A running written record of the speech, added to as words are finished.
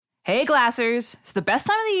Hey, Glassers. It's the best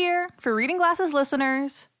time of the year for Reading Glasses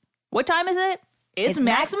listeners. What time is it? It's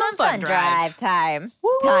Maximum Fun Drive time.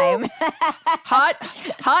 Woo! Time.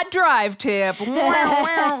 Hot drive tip.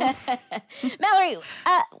 Mallory,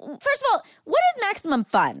 first of all, what is Maximum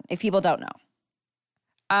Fun, if people don't know?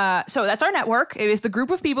 So that's our network. It is the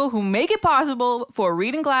group of people who make it possible for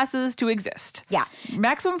Reading Glasses to exist. Yeah.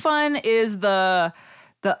 Maximum Fun is the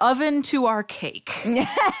oven to our cake.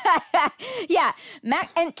 Yeah.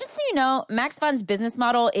 And just so you know, Max Fun's business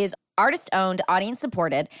model is artist-owned,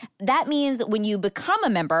 audience-supported. That means when you become a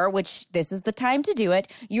member, which this is the time to do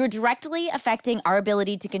it, you're directly affecting our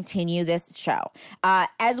ability to continue this show,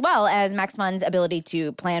 as well as Max Fun's ability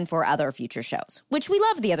to plan for other future shows, which we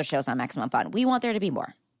love the other shows on Maximum Fun. We want there to be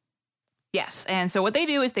more. Yes, and so what they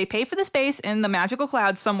do is they pay for the space in the magical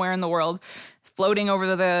clouds somewhere in the world, floating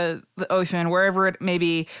over the ocean, wherever it may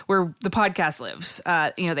be, where the podcast lives.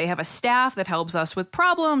 They have a staff that helps us with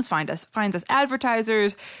problems, finds us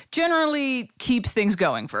advertisers, generally keeps things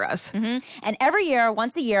going for us. Mm-hmm. And every year,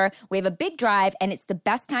 once a year, we have a big drive, and it's the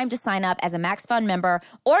best time to sign up as a Max Fun member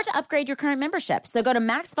or to upgrade your current membership. So go to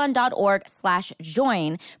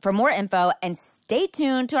maxfun.org/join for more info, and stay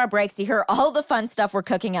tuned to our breaks to hear all the fun stuff we're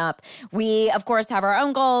cooking up. We, of course, have our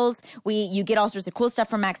own goals. You get all sorts of cool stuff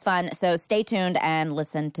from Max Fun, so stay tuned and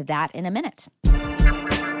listen to that in a minute.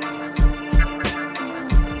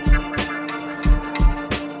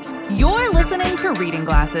 You're listening to Reading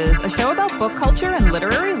Glasses, a show about book culture and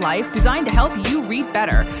literary life designed to help you read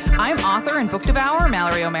better. I'm author and book devourer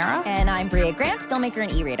Mallory O'Mara. And I'm Bria Grant, filmmaker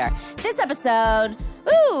and e-reader. This episode,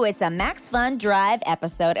 it's a Max Fun Drive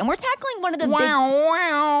episode, and we're tackling one of the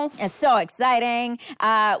Wow. It's so exciting.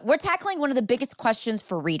 We're tackling one of the biggest questions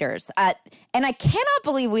for readers. And I cannot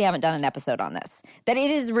believe we haven't done an episode on this. That it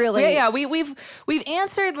is really... Yeah, we've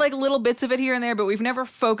answered like little bits of it here and there, but we've never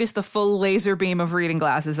focused the full laser beam of Reading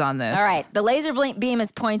Glasses on this. All right, the laser beam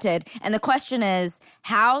is pointed, and the question is,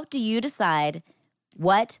 how do you decide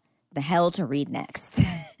what the hell to read next?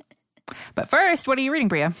 But first, what are you reading,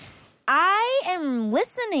 Bria? I am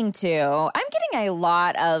listening to, I'm getting a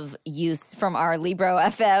lot of use from our Libro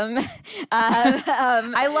FM.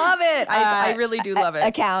 I love it. I really do love it.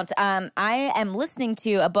 Account. I am listening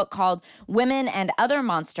to a book called Women and Other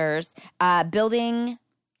Monsters, Building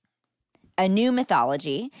a New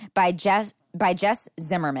Mythology by Jess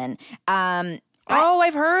Zimmerman.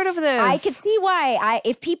 I've heard of this. I could see why.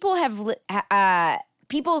 If people have...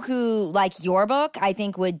 people who like your book, I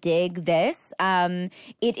think, would dig this.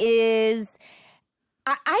 It is...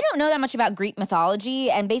 I don't know that much about Greek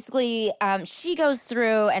mythology, and basically she goes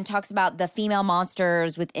through and talks about the female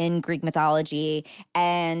monsters within Greek mythology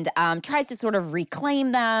and tries to sort of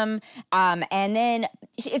reclaim them. And then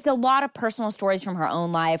it's a lot of personal stories from her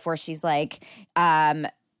own life where she's like...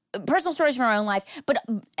 personal stories from her own life, but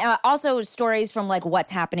also stories from like what's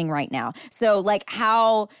happening right now. So like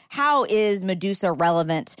how is Medusa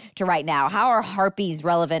relevant to right now? How are harpies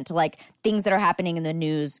relevant to like things that are happening in the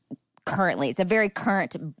news currently? It's a very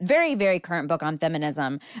current, very, very current book on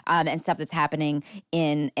feminism and stuff that's happening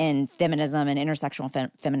in feminism and intersectional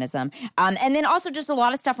feminism. And then also just a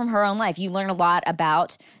lot of stuff from her own life. You learn a lot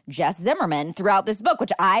about Jess Zimmerman throughout this book, which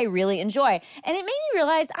I really enjoy. And it made me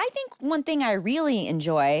realize, I think one thing I really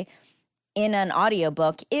enjoy in an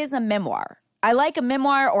audiobook is a memoir. I like a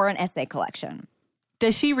memoir or an essay collection.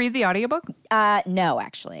 Does she read the audiobook? No,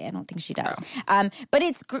 actually. I don't think she does. But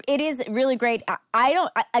it is really great. I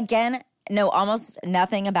don't, again, know almost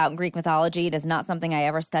nothing about Greek mythology. It is not something I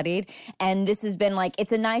ever studied. And this has been like,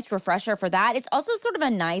 it's a nice refresher for that. It's also sort of a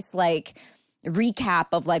nice, like, recap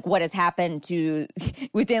of like what has happened to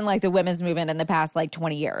within like the women's movement in the past like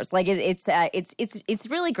 20 years. Like it's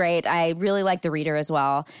really great. I really like the reader as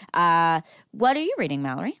well. What are you reading,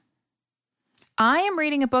 Mallory? I am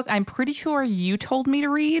reading a book I'm pretty sure you told me to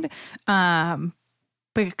read.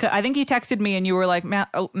 Because I think you texted me and you were like,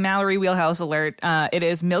 Mallory Wheelhouse Alert. It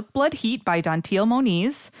is Milk Blood Heat by Dontiel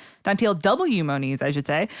Moniz. Dontiel W. Moniz, I should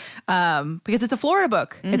say. Because it's a Florida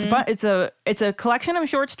book. Mm-hmm. It's a collection of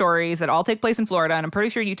short stories that all take place in Florida. And I'm pretty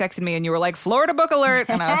sure you texted me and you were like, Florida book alert.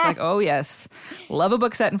 And I was like, oh, yes. Love a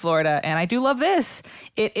book set in Florida. And I do love this.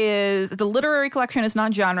 The literary collection is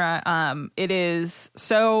not genre. It's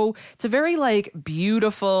a very like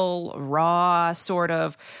beautiful, raw sort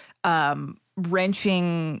of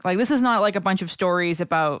wrenching, like this is not like a bunch of stories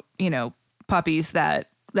about, puppies that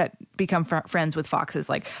become friends with foxes.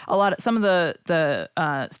 Like some of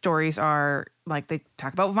the stories are like, they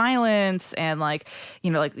talk about violence and like,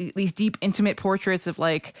 like these deep intimate portraits of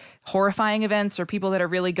like horrifying events or people that are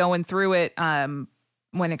really going through it.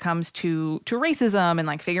 when it comes to racism and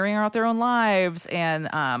like figuring out their own lives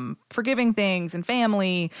and forgiving things and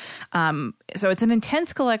family. So it's an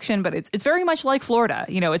intense collection, but it's very much like Florida.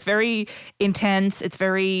 You know, it's very intense. It's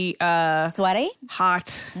very sweaty,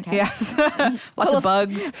 hot. Okay. Yes, lots of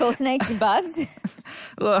bugs, full of snakes and bugs.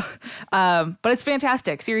 But it's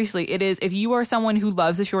fantastic. Seriously, it is. If you are someone who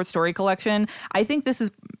loves a short story collection, I think this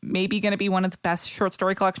is maybe going to be one of the best short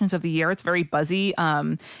story collections of the year. It's very buzzy.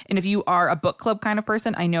 And if you are a book club kind of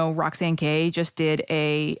person, I know Roxane Gay just did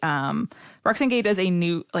Roxane Gay does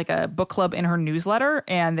a book club in her newsletter,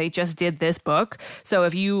 and they just did this book. So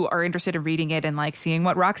if you are interested in reading it and like seeing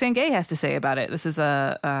what Roxane Gay has to say about it, this is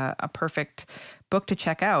a perfect book to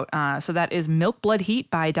check out. So that is Milk, Blood, Heat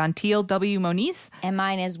by Dantiel W. Moniz. And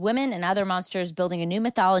mine is Women and Other Monsters Building a New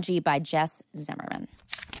Mythology by Jess Zimmerman.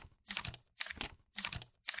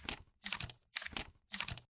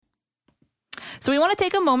 So we want to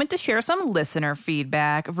take a moment to share some listener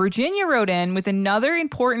feedback. Virginia wrote in with another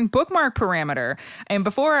important bookmark parameter. And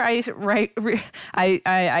before I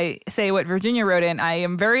say what Virginia wrote in, I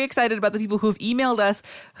am very excited about the people who've emailed us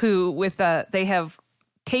they have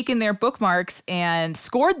taken their bookmarks and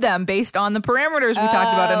scored them based on the parameters we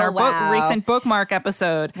talked about in our recent bookmark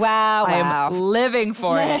episode. Wow. I am living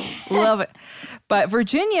for it. Love it. But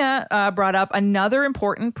Virginia brought up another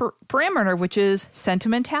important parameter, which is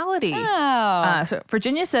sentimentality. Oh. So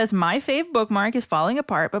Virginia says, my fave bookmark is falling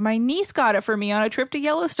apart, but my niece got it for me on a trip to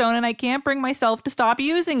Yellowstone, and I can't bring myself to stop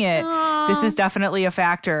using it. Aww. This is definitely a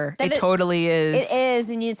factor. It totally is. It is,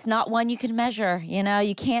 and it's not one you can measure. You know,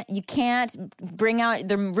 you can't bring out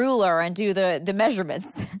the ruler and do the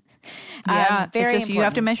measurements. Yeah, very it's just, you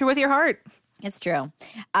have to measure with your heart. It's true.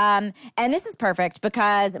 And this is perfect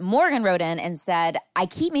because Morgan wrote in and said, I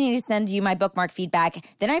keep meaning to send you my bookmark feedback,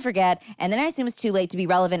 then I forget, and then I assume it's too late to be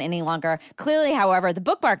relevant any longer. Clearly, however, the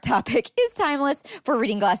bookmark topic is timeless for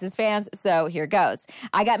Reading Glasses fans, so here goes.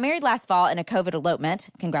 I got married last fall in a COVID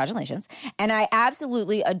elopement. Congratulations. And I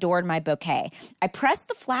absolutely adored my bouquet. I pressed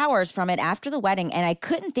the flowers from it after the wedding, and I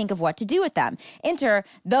couldn't think of what to do with them. Enter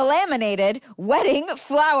the laminated wedding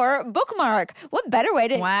flower bookmark. What better way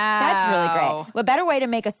to... Wow. That's really great. What better way to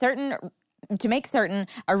make certain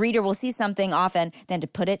a reader will see something often than to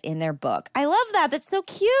put it in their book? I love that. That's so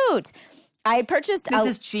cute. This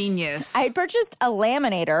is genius. I had purchased a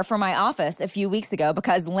laminator for my office a few weeks ago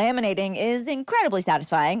because laminating is incredibly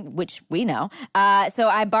satisfying, which we know. So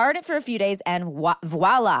I borrowed it for a few days and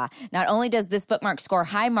voila. Not only does this bookmark score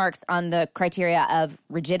high marks on the criteria of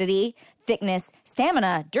rigidity, thickness,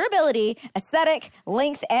 stamina, durability, aesthetic,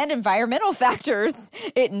 length, and environmental factors,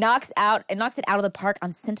 it knocks it out of the park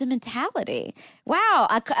on sentimentality. Wow,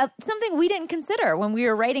 something we didn't consider when we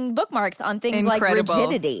were rating bookmarks on things Incredible. Like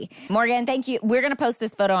rigidity. Morgan, thank you. We're going to post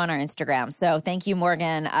this photo on our Instagram. So thank you,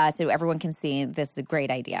 Morgan, so everyone can see. This is a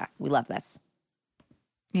great idea. We love this.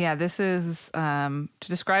 Yeah, this is, to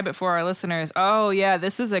describe it for our listeners,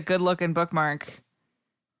 this is a good-looking bookmark.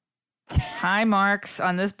 High marks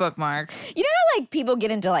on this bookmark. You know how like people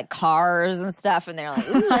get into like cars and stuff and they're like,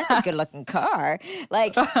 ooh, that's a good looking car.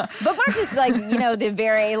 Like bookmarks is like, you know, the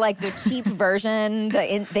very like the cheap version,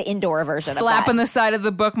 the indoor version Slap of that. on the side of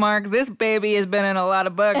the bookmark. This baby has been in a lot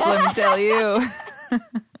of books, let me tell you.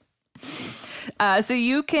 So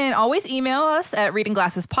you can always email us at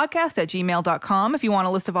readingglassespodcast@gmail.com if you want a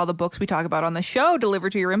list of all the books we talk about on the show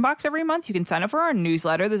delivered to your inbox every month. You can sign up for our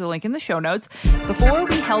newsletter. There's a link in the show notes. Before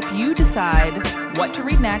we help you decide what to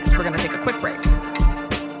read next, we're going to take a quick break.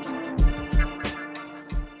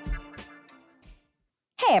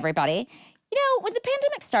 Hey, everybody. You know, when the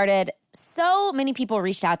pandemic started, so many people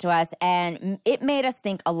reached out to us, and it made us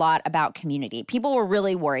think a lot about community. People were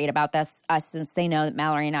really worried about us since they know that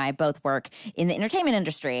Mallory and I both work in the entertainment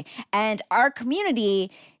industry. And our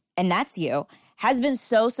community, and that's you, has been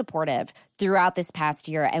so supportive throughout this past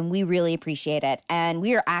year, and we really appreciate it. And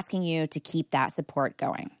we are asking you to keep that support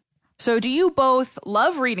going. So do you both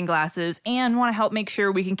love Reading Glasses and want to help make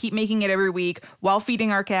sure we can keep making it every week while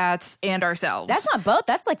feeding our cats and ourselves? That's not both.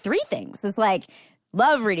 That's like three things. It's like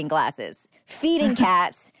love Reading Glasses, feeding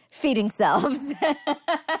cats, feeding selves.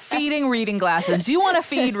 Feeding Reading Glasses. Do you want to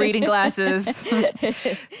feed Reading Glasses?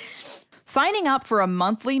 Signing up for a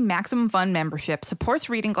monthly Maximum Fun membership supports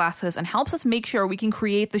Reading Glasses and helps us make sure we can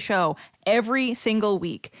create the show every single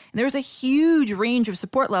week. And there's a huge range of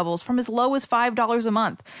support levels from as low as $5 a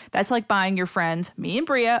month. That's like buying your friends, me and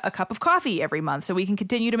Bria, a cup of coffee every month so we can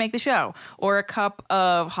continue to make the show. Or a cup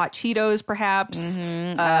of hot Cheetos, perhaps.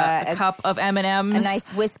 A cup of M&Ms. A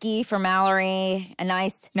nice whiskey for Mallory. A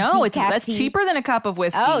nice No, decaf that's tea. cheaper than a cup of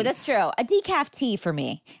whiskey. Oh, that's true. A decaf tea for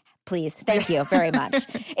me. please. Thank you very much.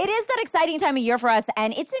 It is that exciting time of year for us,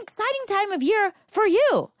 and it's an exciting time of year for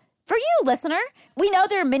you. For you, listener. We know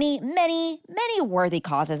there are many, many, many worthy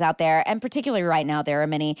causes out there, and particularly right now there are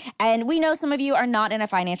many. And we know some of you are not in a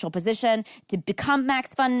financial position to become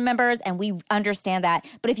Max Fun members, and we understand that.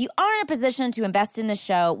 But if you are in a position to invest in this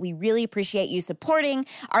show, we really appreciate you supporting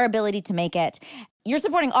our ability to make it. You're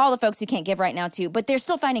supporting all the folks who can't give right now too, but they're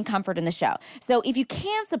still finding comfort in the show. So if you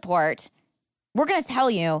can support, we're going to tell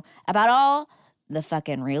you about all the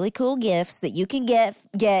fucking really cool gifts that you can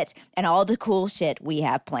get and all the cool shit we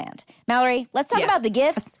have planned. Mallory, let's talk about the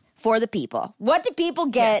gifts for the people. What do people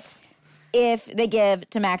get if they give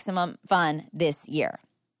to Maximum Fun this year?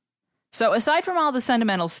 So aside from all the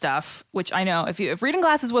sentimental stuff, which I know if Reading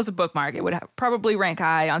Glasses was a bookmark, it would probably rank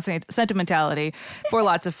high on sentimentality for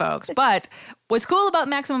lots of folks. But what's cool about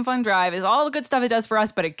Maximum Fun Drive is all the good stuff it does for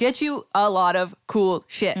us, but it gets you a lot of cool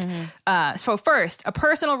shit. So first, a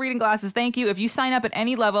personal Reading Glasses thank you. If you sign up at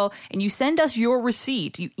any level and you send us your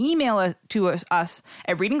receipt, you email it to us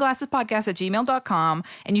at readingglassespodcast@gmail.com,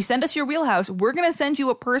 and you send us your wheelhouse, we're going to send you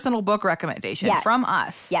a personal book recommendation from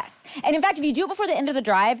us. Yes. And in fact, if you do it before the end of the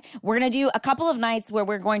drive, we're going to do a couple of nights where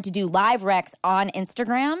we're going to do live recs on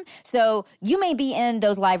Instagram. So you may be in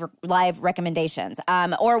those live recommendations,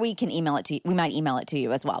 or we can email it to you. We might email it to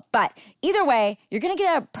you as well. But either way, you're going to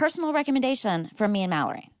get a personal recommendation from me and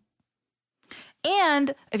Mallory.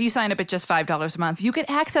 And if you sign up at just $5 a month, you get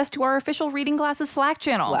access to our official Reading Glasses Slack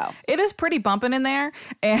channel. Wow. It is pretty bumping in there,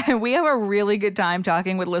 and we have a really good time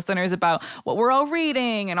talking with listeners about what we're all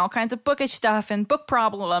reading and all kinds of bookish stuff and book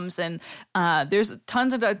problems. And there's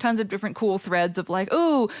tons of different cool threads of like,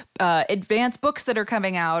 advanced books that are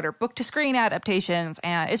coming out or book-to-screen adaptations,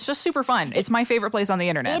 and it's just super fun. It's my favorite place on the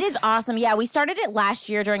internet. It is awesome. Yeah, we started it last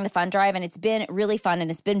year during the Fun Drive, and it's been really fun, and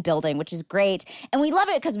it's been building, which is great. And we love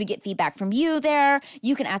it because we get feedback from you there.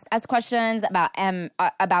 You can ask us questions about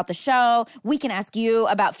the show. We can ask you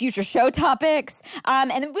about future show topics. And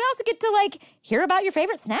then we also get to hear about your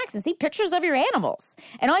favorite snacks and see pictures of your animals.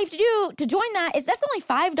 And all you have to do to join that's only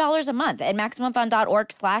 $5 a month at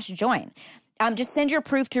MaximumFun.org/join. Just send your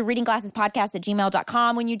proof to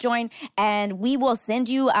readingglassespodcast@gmail.com when you join, and we will send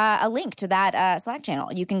you a link to that Slack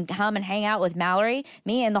channel. You can come and hang out with Mallory,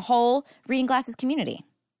 me, and the whole Reading Glasses community.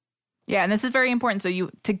 Yeah, and this is very important. So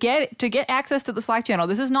to get access to the Slack channel,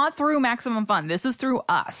 this is not through Maximum Fun. This is through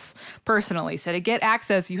us personally. So to get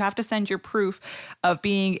access, you have to send your proof of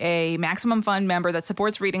being a Maximum Fun member that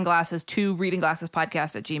supports Reading Glasses to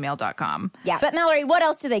readingglassespodcast@gmail.com. Yeah, but Mallory, what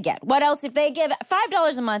else do they get? What else? If they give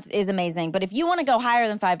 $5 a month is amazing, but if you want to go higher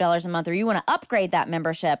than $5 a month or you want to upgrade that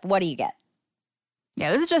membership, what do you get?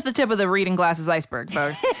 Yeah, this is just the tip of the Reading Glasses iceberg,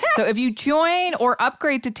 folks. So if you join or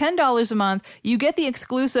upgrade to $10 a month, you get the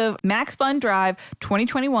exclusive Max Fun Drive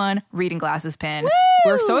 2021 Reading Glasses pin. Woo!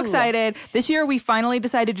 We're so excited. This year, we finally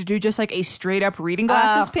decided to do just like a straight up Reading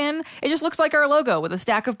Glasses pin. It just looks like our logo with a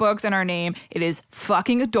stack of books and our name. It is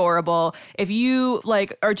fucking adorable. If you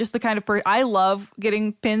are just the kind of person, I love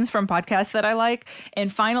getting pins from podcasts that I like. And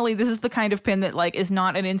finally, this is the kind of pin that is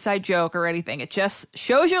not an inside joke or anything. It just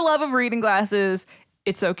shows your love of Reading Glasses.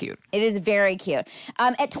 It's so cute. It is very cute.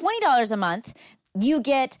 At $20 a month, you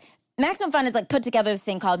get Maximum Fun is put together this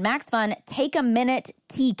thing called Max Fun Take a Minute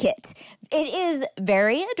Tea Kit. It is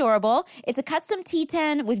very adorable. It's a custom tea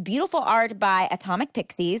tin with beautiful art by Atomic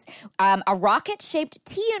Pixies, a rocket-shaped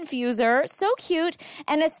tea infuser, so cute,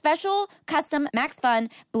 and a special custom Max Fun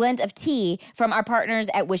blend of tea from our partners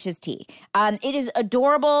at Wishes Tea. It is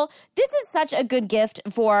adorable. This is such a good gift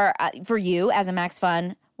for you as a Max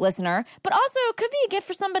Fun listener, but also it could be a gift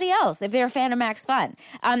for somebody else if they're a fan of Max Fun.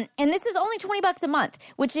 And this is only $20 a month,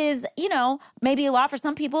 which is, maybe a lot for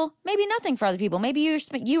some people, maybe nothing for other people. Maybe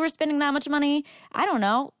you were spending that much money, I don't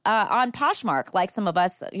know, on Poshmark, like some of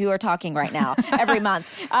us who are talking right now every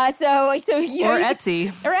month. So Etsy.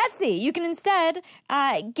 Or Etsy. You can instead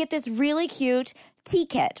get this really cute tea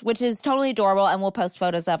kit, which is totally adorable, and we'll post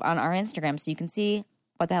photos of on our Instagram so you can see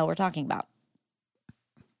what the hell we're talking about.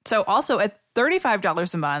 So also at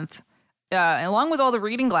 $35 a month, along with all the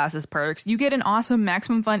Reading Glasses perks, you get an awesome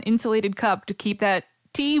Maximum Fun insulated cup to keep that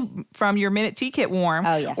tea from your minute tea kit warm.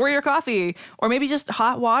 Oh, yes. Or your coffee, or maybe just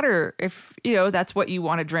hot water if, that's what you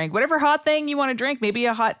want to drink. Whatever hot thing you want to drink, maybe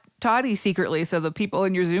a hot toddy secretly so the people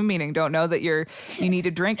in your Zoom meeting don't know that you need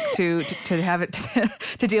to drink to have it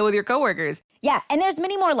to deal with your coworkers. Yeah, and there's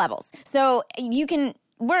many more levels. So you can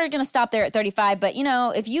we're going to stop there at 35. But, you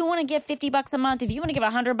know, if you want to give $50 a month, if you want to give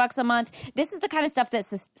 $100 a month, this is the kind of stuff that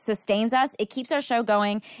sustains us. It keeps our show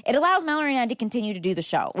going. It allows Mallory and I to continue to do the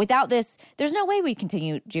show. Without this, there's no way we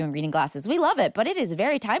continue doing Reading Glasses. We love it, but it is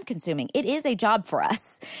very time consuming. It is a job for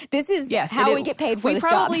us. This is how we get paid for this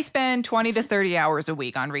job. We probably spend 20 to 30 hours a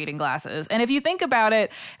week on Reading Glasses. And if you think about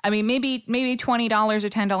it, I mean, maybe $20 or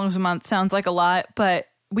 $10 a month sounds like a lot, but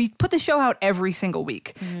we put the show out every single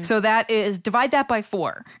week. Mm-hmm. So that is, divide that by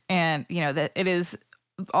 4. And, you know, that it is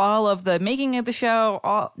all of the making of the show,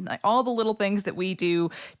 all the little things that we do,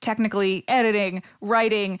 technically, editing,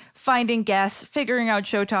 writing, finding guests, figuring out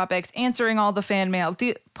show topics, answering all the fan mail,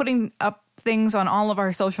 putting up things on all of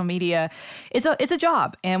our social media. It's a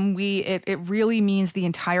job, and it really means the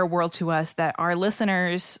entire world to us that our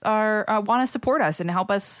listeners want to support us and help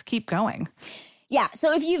us keep going. Yeah,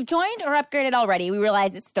 so if you've joined or upgraded already, we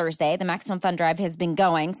realize it's Thursday. The Maximum Fun Drive has been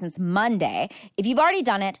going since Monday. If you've already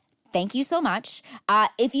done it, thank you so much.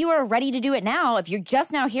 If you are ready to do it now, if you're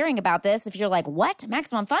just now hearing about this, if you're like, what?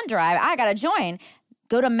 Maximum Fun Drive? I got to join.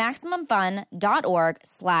 Go to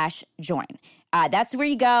MaximumFun.org/join. That's where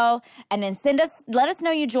you go. And then let us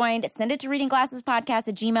know you joined. Send it to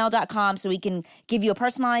readingglassespodcast@gmail.com so we can give you a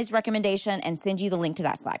personalized recommendation and send you the link to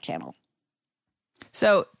that Slack channel.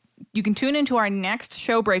 So you can tune into our next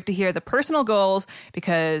show break to hear the personal goals,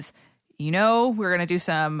 because, you know, we're going to do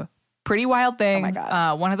some pretty wild things. Oh my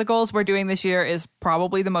God. One of the goals we're doing this year is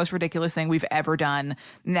probably the most ridiculous thing we've ever done.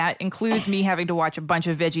 And that includes me having to watch a bunch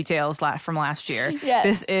of VeggieTales from last year. Yes.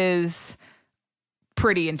 This is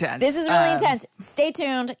pretty intense. This is really intense. Stay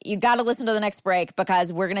tuned. You got to listen to the next break,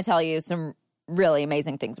 because we're going to tell you some really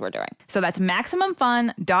amazing things we're doing. So that's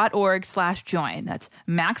MaximumFun.org/join. That's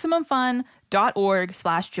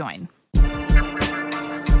MaximumFun.org/join.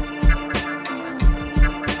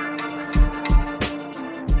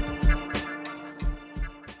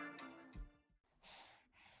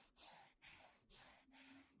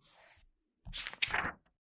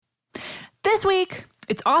 This week,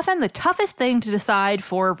 it's often the toughest thing to decide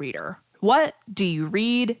for a reader. What do you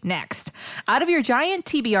read next? Out of your giant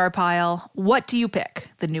TBR pile, what do you pick?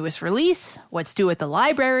 The newest release? What's due at the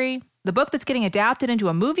library? The book that's getting adapted into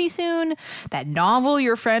a movie soon? That novel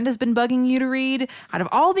your friend has been bugging you to read? Out of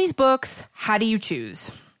all these books, how do you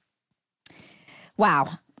choose?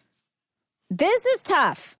 Wow. This is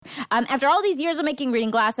tough. After all these years of making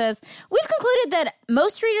Reading Glasses, we've concluded that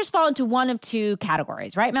most readers fall into one of 2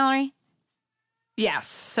 categories, right, Mallory? Yes.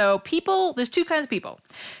 So there's 2 kinds of people.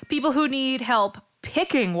 People who need help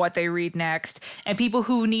picking what they read next, and people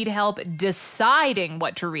who need help deciding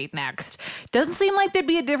what to read next. Doesn't seem like there'd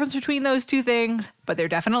be a difference between those 2 things, but there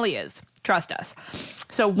definitely is. Trust us.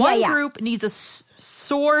 So one group needs a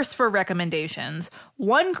source for recommendations.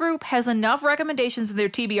 One group has enough recommendations in their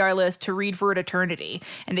TBR list to read for an eternity,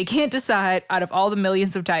 and they can't decide out of all the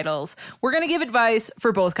millions of titles. We're going to give advice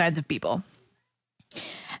for both kinds of people.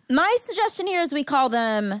 My suggestion here is we call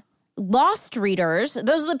them lost readers.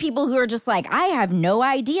 Those are the people who are just like, I have no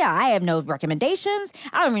idea. I have no recommendations.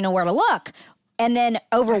 I don't even know where to look. And then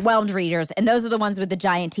overwhelmed readers. And those are the ones with the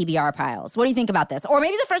giant TBR piles. What do you think about this? Or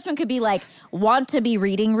maybe the first one could be like, want to be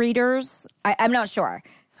reading readers. I'm not sure.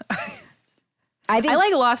 I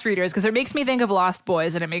like lost readers because it makes me think of Lost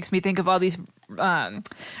Boys, and it makes me think of all these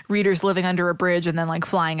readers living under a bridge and then like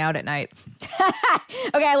flying out at night.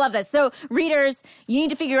 Okay, I love this. So readers, you need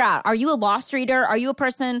to figure out, are you a lost reader? Are you a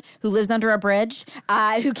person who lives under a bridge,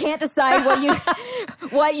 who can't decide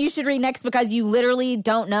what you should read next because you literally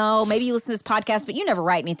don't know? Maybe you listen to this podcast, but you never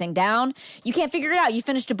write anything down. You can't figure it out. You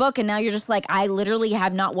finished a book and now you're just like, I literally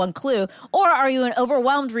have not one clue. Or are you an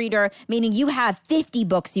overwhelmed reader, meaning you have 50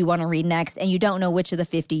 books you want to read next and you don't know which of the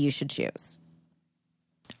 50 you should choose?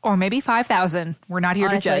 Or maybe 5,000. We're not here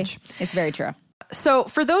Honestly, to judge. It's very true. So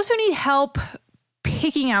for those who need help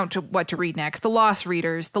picking out what to read next, the lost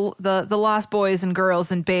readers, the lost boys and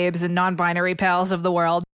girls and babes and non-binary pals of the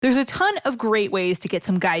world, there's a ton of great ways to get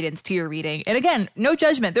some guidance to your reading. And again, no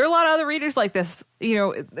judgment. There are a lot of other readers like this. You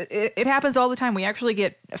know, it happens all the time. We actually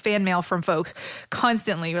get fan mail from folks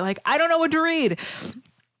constantly. We're like, I don't know what to read.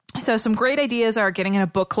 So some great ideas are getting in a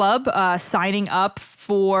book club, signing up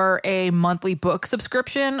for a monthly book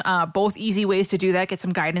subscription, both easy ways to do that, get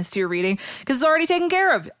some guidance to your reading because it's already taken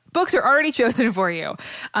care of. Books are already chosen for you.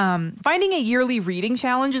 Finding a yearly reading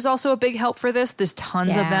challenge is also a big help for this. There's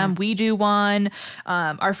tons of them. We do one.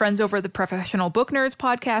 Our friends over at the Professional Book Nerds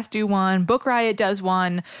podcast do one. Book Riot does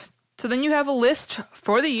one. So then you have a list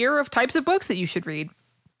for the year of types of books that you should read.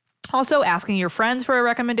 Also, asking your friends for a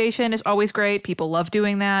recommendation is always great. People love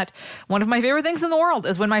doing that. One of my favorite things in the world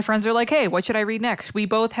is when my friends are like, hey, what should I read next? We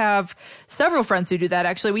both have several friends who do that.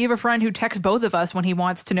 Actually, we have a friend who texts both of us when he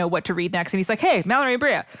wants to know what to read next. And he's like, hey, Mallory and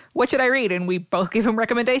Bria, what should I read? And we both give him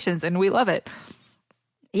recommendations, and we love it.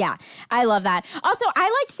 Yeah, I love that. Also, I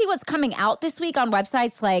like to see what's coming out this week on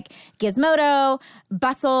websites like Gizmodo,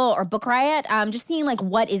 Bustle, or Book Riot. Just seeing like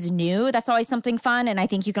what is new. That's always something fun. And I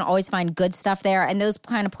think you can always find good stuff there. And those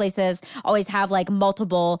kind of places always have like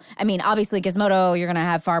multiple. I mean, obviously Gizmodo, you're going to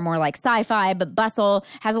have far more like sci-fi, but Bustle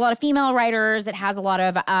has a lot of female writers. It has a lot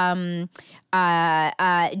of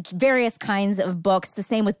various kinds of books. The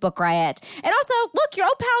same with Book Riot. And also, look, your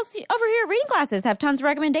old pals over here at Reading Glasses have tons of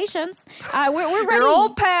recommendations. We're ready. Your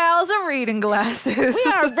old pals are Reading Glasses.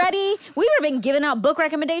 We are ready. We would have been giving out book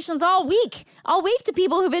recommendations all week to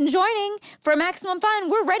people who've been joining for Maximum Fun.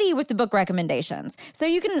 We're ready with the book recommendations. So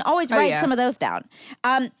you can always write some of those down.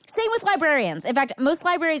 Same with librarians. In fact, most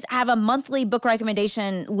libraries have a monthly book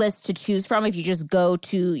recommendation list to choose from if you just go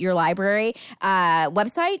to your library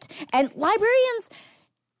website. And librarians,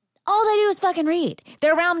 all they do is fucking read.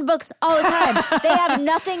 They're around books all the time. They have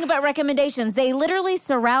nothing but recommendations. They literally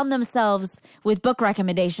surround themselves with book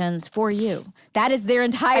recommendations for you. That is their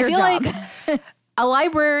entire job. Like a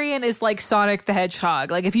librarian is like Sonic the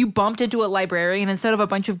Hedgehog. Like if you bumped into a librarian, instead of a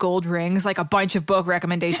bunch of gold rings, like a bunch of book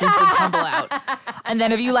recommendations would tumble out. And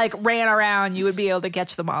then if you like ran around, you would be able to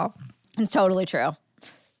catch them all. It's totally true.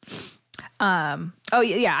 I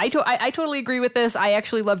totally agree with this. I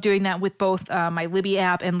actually love doing that with both my Libby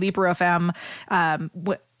app and Libro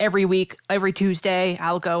FM. Every week, every Tuesday,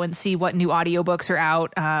 I'll go and see what new audiobooks are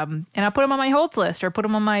out, and I'll put them on my holds list or put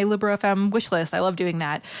them on my Libro FM wish list. I love doing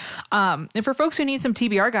that. And for folks who need some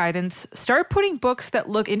TBR guidance, start putting books that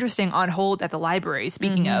look interesting on hold at the library.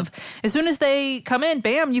 Speaking of, as soon as they come in,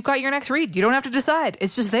 bam, you've got your next read. You don't have to decide.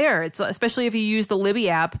 It's just there. It's especially if you use the Libby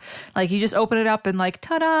app. Like you just open it up and like,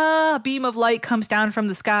 ta-da, a beam of light comes down from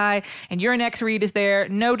the sky and your next read is there.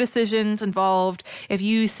 No decisions involved. If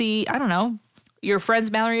you see, I don't know, your friends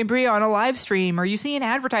Mallory and Bria on a live stream, or you see an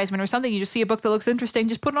advertisement or something, you just see a book that looks interesting,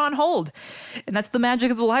 just put it on hold. And that's the magic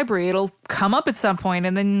of the library. It'll come up at some point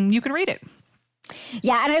and then you can read it.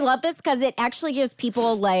 Yeah, and I love this because it actually gives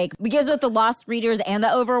people gives with the lost readers and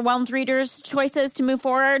the overwhelmed readers choices to move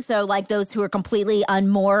forward. So like those who are completely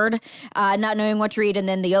unmoored, not knowing what to read, and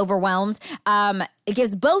then the overwhelmed. It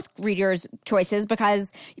gives both readers choices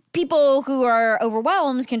because people who are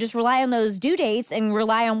overwhelmed can just rely on those due dates and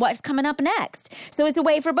rely on what's coming up next. So it's a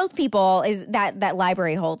way for both people is that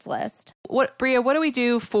library holds list. Bria, what do we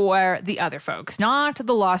do for the other folks? Not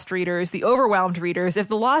the lost readers, the overwhelmed readers. If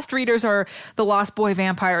the lost readers are the lost boy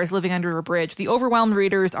vampires living under a bridge, the overwhelmed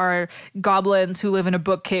readers are goblins who live in a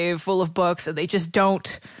book cave full of books and they just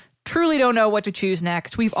truly don't know what to choose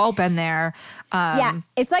next. We've all been there. Yeah,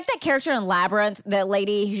 it's like that character in Labyrinth, the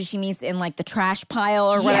lady who she meets in like the trash pile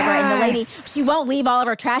or whatever. Yes. And the lady, she won't leave all of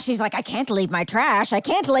her trash. She's like, I can't leave my trash. I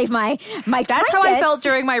can't leave my That's trinkets. how I felt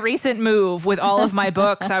during my recent move with all of my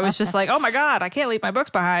books. I was just like, oh my God, I can't leave my books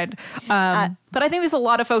behind. But I think there's a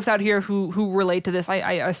lot of folks out here who relate to this.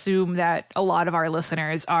 I assume that a lot of our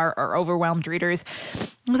listeners are overwhelmed readers.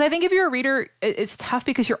 Because I think if you're a reader, it's tough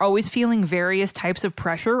because you're always feeling various types of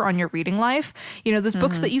pressure on your reading life. You know, there's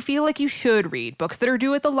books that you feel like you should read, books that are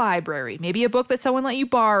due at the library, maybe a book that someone let you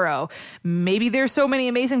borrow. Maybe there's so many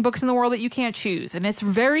amazing books in the world that you can't choose. And it's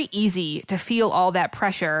very easy to feel all that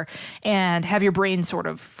pressure and have your brain sort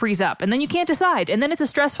of freeze up. And then you can't decide. And then it's a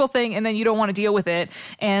stressful thing and then you don't want to deal with it.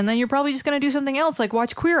 And then you're probably just going to do something else like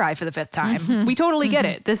watch Queer Eye for the 5th time. We totally get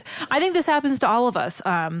it. I think this happens to all of us.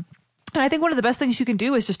 And I think one of the best things you can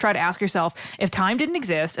do is just try to ask yourself, if time didn't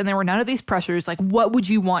exist and there were none of these pressures, like what would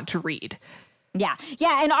you want to read? Yeah.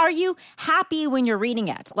 Yeah. And are you happy when you're reading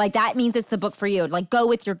it? Like that means it's the book for you. Like go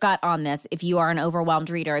with your gut on this if you are an overwhelmed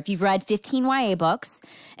reader. If you've read 15 YA books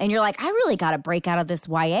and you're like, I really got to break out of this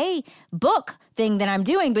YA book thing that I'm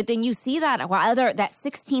doing. But then you see that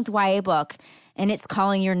 16th YA book and it's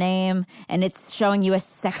calling your name and it's showing you a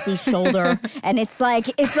sexy shoulder. And it's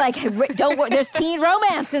like, don't worry, there's teen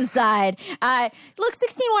romance inside. Look,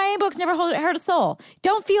 16 YA books never hurt a soul.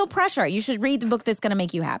 Don't feel pressure. You should read the book that's going to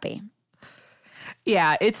make you happy.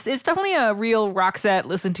 Yeah, it's definitely a real Roxette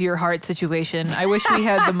listen to your heart situation. I wish we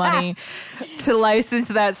had the money to license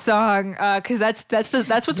that song because that's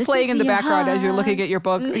what's listen playing in the background as you're looking at your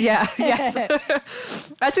book. Yeah,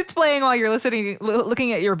 yes, that's what's playing while you're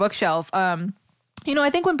looking at your bookshelf. You know,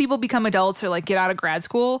 I think when people become adults or like get out of grad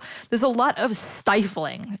school, there's a lot of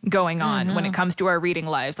stifling going on when it comes to our reading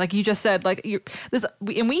lives. Like you just said,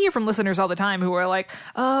 and we hear from listeners all the time who are like,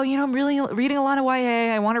 oh, you know, I'm really reading a lot of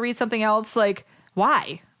YA. I want to read something else. Like,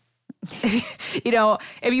 why? You know,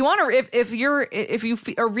 if you want to, if you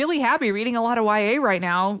are really happy reading a lot of YA right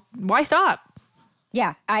now, why stop?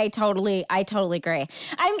 Yeah, I totally agree.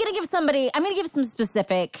 I'm going to give some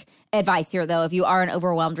specific advice here, though, if you are an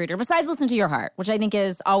overwhelmed reader, besides listen to your heart, which I think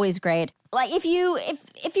is always great. Like if you're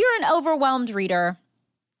an overwhelmed reader,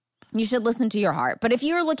 you should listen to your heart. But if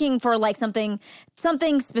you're looking for like something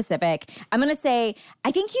specific, I'm going to say,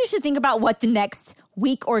 I think you should think about what the next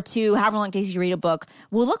week or two, however long it takes you to read a book,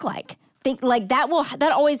 will look like. Think like that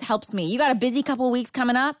always helps me. You got a busy couple of weeks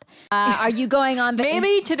coming up. Are you going on?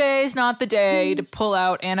 Maybe today's not the day to pull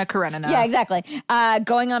out Anna Karenina. Yeah, exactly.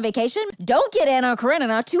 Going on vacation? Don't get Anna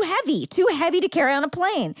Karenina too heavy to carry on a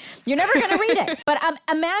plane. You're never going to read it. But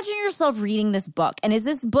imagine yourself reading this book, and is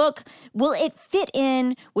this book, will it fit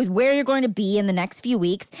in with where you're going to be in the next few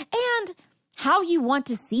weeks and how you want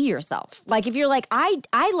to see yourself? Like if you're like, I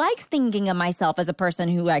like thinking of myself as a person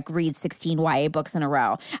who like reads 16 YA books in a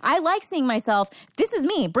row. I like seeing myself, this is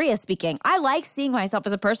me, Bria speaking. I like seeing myself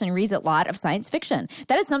as a person who reads a lot of science fiction.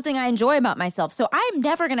 That is something I enjoy about myself. So I'm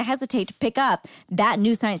never going to hesitate to pick up that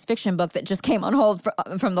new science fiction book that just came on hold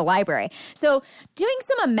from the library. So doing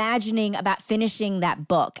some imagining about finishing that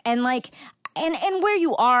book and like, and where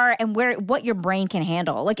you are and what your brain can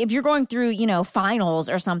handle. Like if you're going through, finals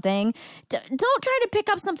or something, don't try to pick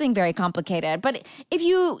up something very complicated. But if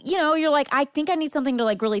you're like, I think I need something to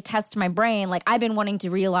like really test my brain. Like I've been wanting to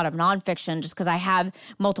read a lot of nonfiction just because I have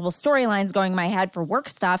multiple storylines going in my head for work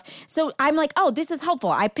stuff. So I'm like, oh, this is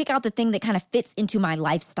helpful. I pick out the thing that kind of fits into my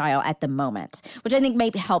lifestyle at the moment, which I think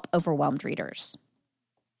may help overwhelmed readers.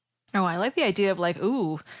 Oh, I like the idea of like,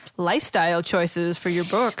 lifestyle choices for your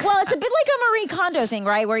book. Well, it's a bit like a Marie Kondo thing,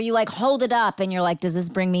 right? Where you like hold it up and you're like, does this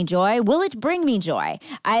bring me joy? Will it bring me joy?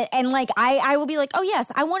 I will be like, oh yes,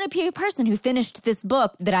 I want to be a person who finished this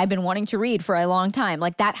book that I've been wanting to read for a long time.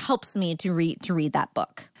 Like that helps me to read that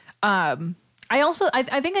book. I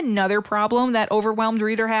think another problem that overwhelmed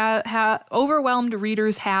readers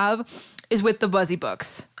have is with the buzzy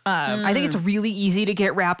books. I think it's really easy to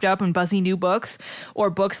get wrapped up in buzzy new books or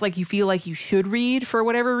books like you feel like you should read for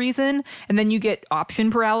whatever reason, and then you get option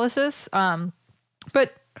paralysis.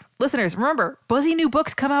 But listeners, remember, buzzy new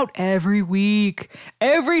books come out every week.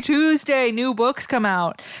 Every Tuesday, new books come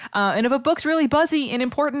out. And if a book's really buzzy and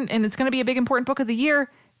important and it's going to be a big important book of the year,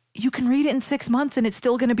 you can read it in 6 months and it's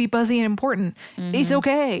still going to be buzzy and important. Mm-hmm. It's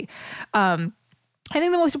okay. I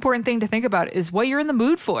think the most important thing to think about is what you're in the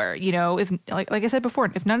mood for. If like I said before,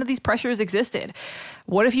 if none of these pressures existed,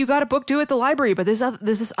 what if you got a book due at the library, but there's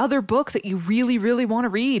this other book that you really, really want to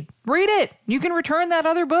read? Read it. You can return that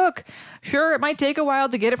other book. Sure, it might take a while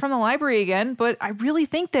to get it from the library again, but I really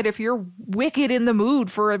think that if you're wicked in the mood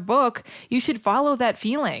for a book, you should follow that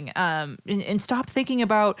feeling and stop thinking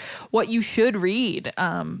about what you should read.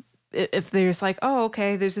 If there's like, oh,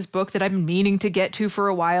 okay, there's this book that I've been meaning to get to for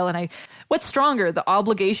a while, and what's stronger, the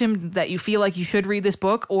obligation that you feel like you should read this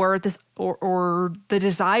book, or the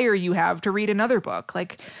desire you have to read another book?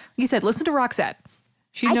 Like you said, listen to Roxette.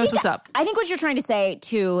 She knows what's up. I think what you're trying to say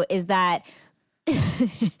too is that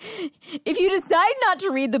if you decide not to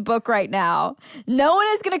read the book right now, no one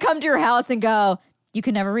is going to come to your house and go, you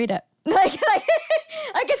can never read it. Like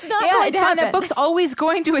it's not going to happen. That book's always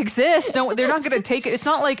going to exist. No, they're not going to take it. It's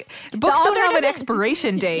not like books don't have an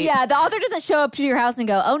expiration date. Yeah, the author doesn't show up to your house and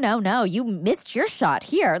go, "Oh no, you missed your shot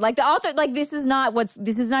here." Like the author, like this is not going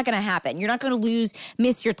to happen. You're not going to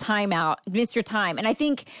miss your time. And I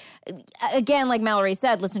think again, like Mallory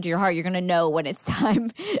said, listen to your heart. You're going to know when it's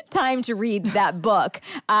time to read that book.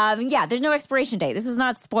 There's no expiration date. This is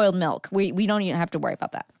not spoiled milk. We don't even have to worry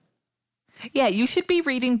about that. Yeah, you should be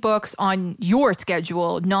reading books on your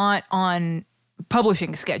schedule, not on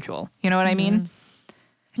publishing schedule. You know what I mean?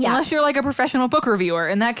 Yeah. Unless you're like a professional book reviewer.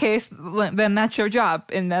 In that case, then that's your job,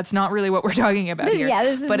 and that's not really what we're talking about here. Yeah,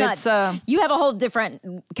 this is not. You have a whole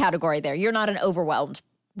different category there. You're not an overwhelmed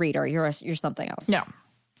reader. You're something else. No,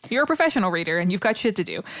 you're a professional reader, and you've got shit to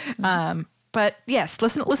do. But yes,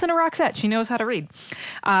 listen to Roxette. She knows how to read. You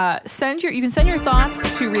can send your thoughts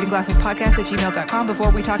to readingglassespodcast@gmail.com.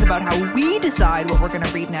 Before we talk about how we decide what we're going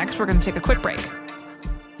to read next, we're going to take a quick break.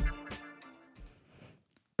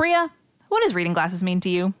 Bria, what does reading glasses mean to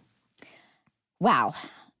you? Wow.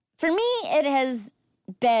 For me, it is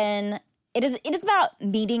about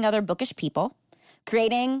meeting other bookish people,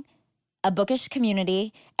 creating a bookish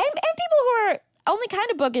community, and people who are only kind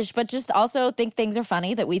of bookish, but just also think things are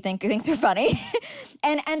funny, that we think things are funny.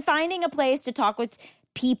 and finding a place to talk with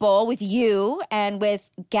people, with you and with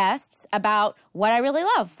guests about what I really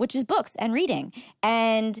love, which is books and reading.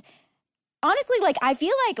 And honestly, like, I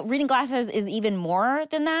feel like Reading Glasses is even more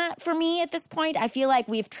than that for me at this point. I feel like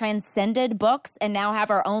we've transcended books and now have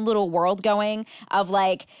our own little world going of,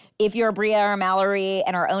 like, if you're Bria or Mallory,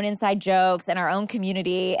 and our own inside jokes and our own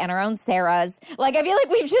community and our own Sarahs. Like, I feel like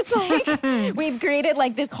we've just, like, we've created,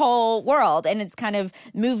 like, this whole world, and it's kind of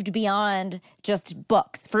moved beyond just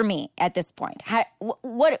books for me at this point. How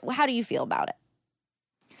do you feel about it?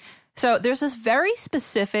 So there's this very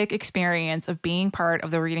specific experience of being part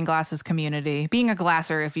of the Reading Glasses community, being a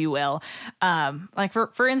glasser, if you will. Like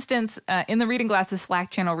for instance, in the Reading Glasses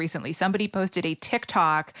Slack channel recently, somebody posted a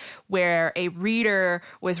TikTok where a reader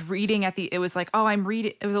was reading it was like, oh,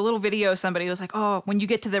 it was a little video. Somebody was like, oh, when you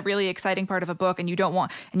get to the really exciting part of a book and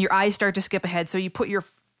and your eyes start to skip ahead. So you put your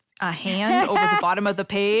hand over the bottom of the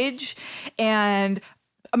page, and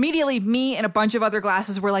immediately me and a bunch of other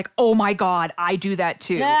glasses were like, oh my God, I do that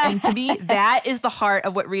too. And to me, that is the heart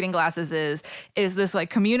of what Reading Glasses is this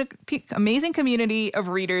like amazing community of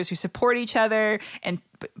readers who support each other,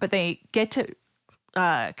 but they get to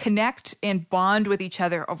connect and bond with each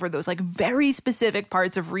other over those like very specific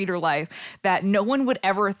parts of reader life that no one would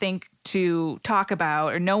ever think to talk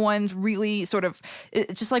about, or no one's really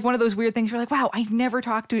it's just like one of those weird things. You're like, wow, I never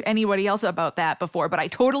talked to anybody else about that before, but I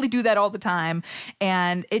totally do that all the time.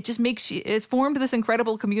 And it just it's formed this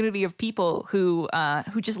incredible community of people who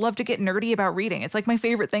just love to get nerdy about reading. It's like my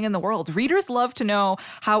favorite thing in the world. Readers love to know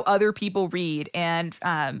how other people read. And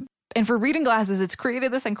for Reading Glasses, it's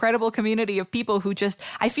created this incredible community of people who just,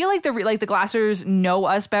 I feel like the glassers know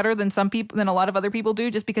us better than a lot of other people do,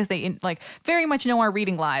 just because they like very much know our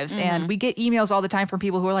reading lives. Mm-hmm. And we get emails all the time from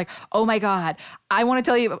people who are like, oh my God, I want to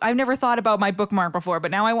tell you, I've never thought about my bookmark before, but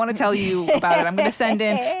now I want to tell you about it. I'm going to send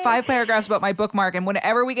in 5 paragraphs about my bookmark. And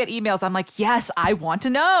whenever we get emails, I'm like, yes, I want to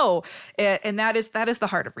know. And that is the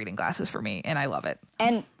heart of Reading Glasses for me. And I love it.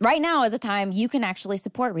 And right now is a time you can actually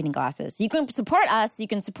support Reading Glasses. You can support us. You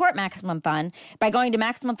can support Maximum Fun by going to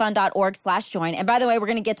MaximumFun.org/join. And by the way, we're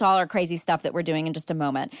going to get to all our crazy stuff that we're doing in just a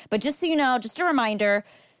moment. But just so you know, just a reminder,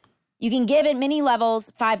 you can give at many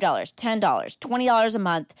levels, $5, $10, $20 a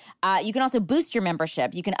month. You can also boost your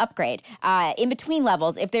membership. You can upgrade. In between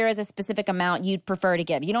levels, if there is a specific amount you'd prefer to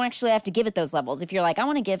give, you don't actually have to give at those levels. If you're like, I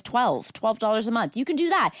want to give $12 a month, you can do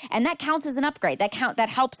that. And that counts as an upgrade. That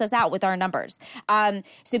helps us out with our numbers.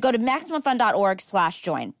 So go to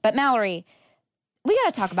MaximumFun.org/join. But Mallory, we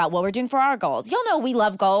got to talk about what we're doing for our goals. Y'all know we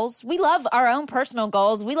love goals. We love our own personal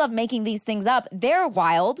goals. We love making these things up. They're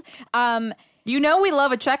wild. You know we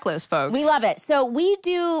love a checklist, folks. We love it. So we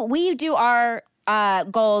do our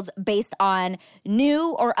goals based on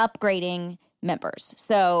new or upgrading members.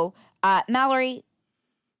 So Mallory,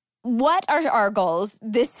 what are our goals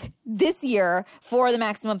this year for the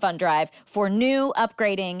Maximum Fun Drive for new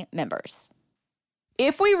upgrading members?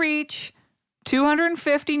 If we reach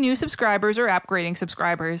 250 new subscribers or upgrading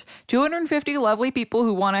subscribers, 250 lovely people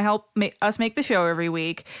who want to help us make the show every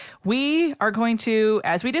week, we are going to,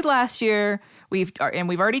 as we did last year, we've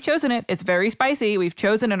already chosen it. It's very spicy. We've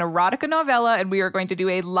chosen an erotica novella, and we are going to do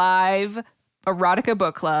a live erotica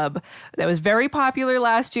book club that was very popular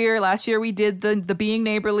last year. Last year we did the Being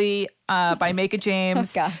Neighborly by Micah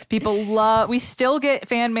James. Oh, God. We still get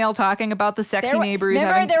fan mail talking about the sexy neighbors.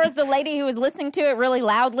 Remember there was the lady who was listening to it really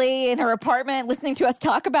loudly in her apartment, listening to us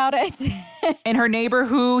talk about it. And her neighbor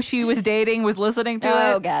who she was dating was listening to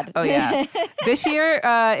it. Oh, God. Oh, yeah. This year,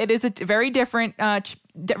 it is a very different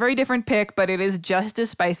pick, but it is just as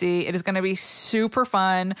spicy. It is going to be super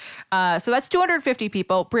fun. So that's 250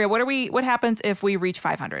 people. Bria, what happens if we reach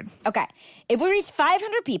 500? Okay. If we reach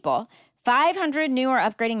 500 people, 500 new or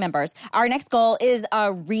upgrading members, our next goal is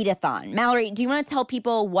a readathon. Mallory, do you want to tell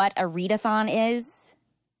people what a readathon is?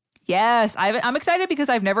 Yes. I'm excited because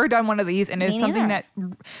I've never done one of these, and it's something that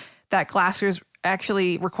glassers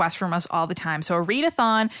actually request from us all the time. So a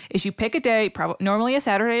readathon is you pick a day, normally a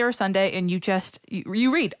Saturday or a Sunday, and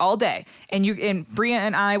you read all day. And Bria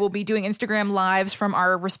and I will be doing Instagram lives from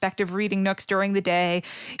our respective reading nooks during the day.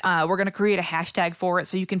 We're going to create a hashtag for it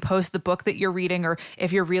so you can post the book that you're reading, or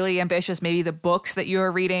if you're really ambitious, maybe the books that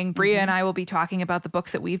you're reading. Bria and I will be talking about the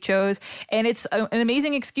books that we've chose. And it's an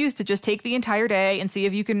amazing excuse to just take the entire day and see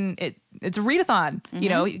if you can. It's a readathon. You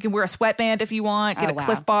know, you can wear a sweatband if you want, get a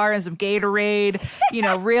Cliff Bar and some Gatorade.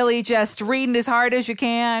 Really just reading as hard as you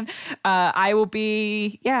can. I will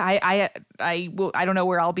be, I don't know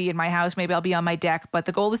where I'll be in my house. Maybe I'll be on my deck, but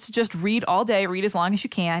the goal is to just read all day, read as long as you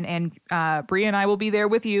can. And Bria and I will be there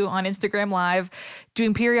with you on Instagram Live,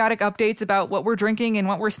 doing periodic updates about what we're drinking and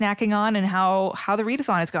what we're snacking on and how the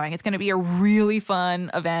readathon is going. It's going to be a really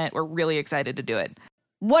fun event. We're really excited to do it.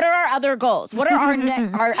 What are our other goals? What are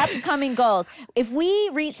our upcoming goals? If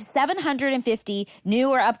we reach 750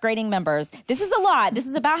 new or upgrading members, this is a lot. This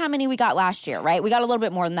is about how many we got last year, right? We got a little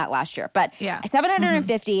bit more than that last year. But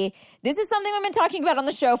 750, this is something we've been talking about on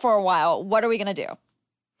the show for a while. What are we going to do?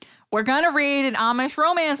 We're going to read an Amish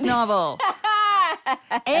romance novel.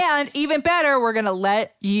 And even better, we're going to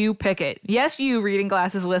let you pick it. Yes, you Reading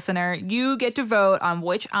Glasses listener, you get to vote on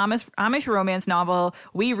which Amish romance novel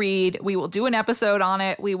we read. We will do an episode on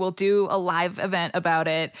it. We will do a live event about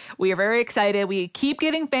it. We are very excited. We keep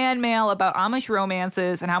getting fan mail about Amish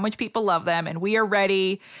romances and how much people love them. And we are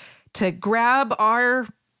ready to grab our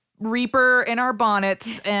Reaper in our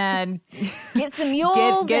bonnets and get some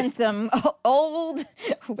mules and some old,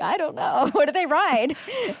 I don't know, what do they ride?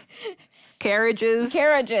 Carriages.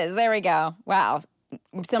 There we go. Wow.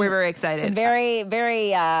 We're very excited. Some very,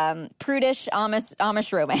 very prudish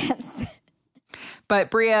Amish romance.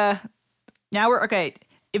 But Bria, now we're okay.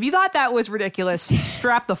 If you thought that was ridiculous,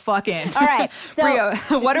 strap the fuck in. All right. So, Bria,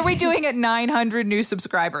 what are we doing at 900 new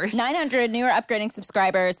subscribers? 900 new or upgrading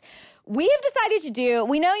subscribers. We have decided to do,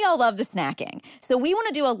 we know y'all love the snacking. So we want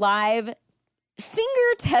to do a live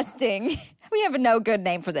finger testing. We have no good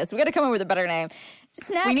name for this. We got to come up with a better name.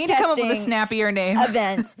 We need to come up with a snappier name.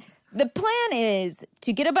 Event. The plan is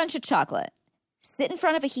to get a bunch of chocolate, sit in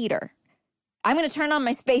front of a heater. I'm going to turn on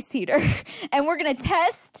my space heater, and we're going to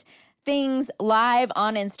test things live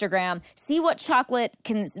on Instagram, see what chocolate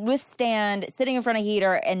can withstand sitting in front of a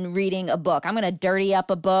heater and reading a book. I'm going to dirty up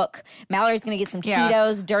a book. Mallory's going to get some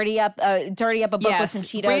Cheetos, dirty up a book with some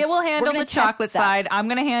Cheetos. Bria will handle the chocolate side. I'm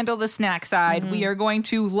going to handle the snack side. Mm-hmm. We are going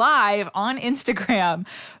to live on Instagram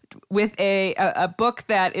with a book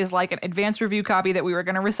that is like an advanced review copy that we were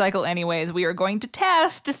going to recycle anyways. We are going to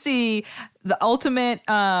test to see the ultimate,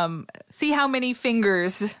 see how many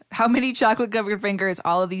chocolate covered fingers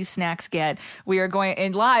all of these snacks get. We are going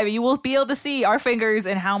in live. You will be able to see our fingers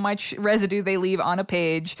and how much residue they leave on a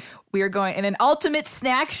page. We are going in an ultimate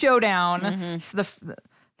snack showdown. Mm-hmm. So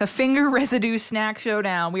the finger residue snack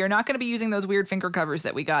showdown. We are not going to be using those weird finger covers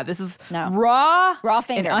that we got. This is raw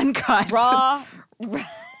fingers, and uncut.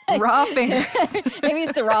 Raw fingers. Maybe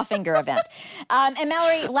it's the raw finger event. And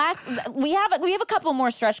Mallory, we have a couple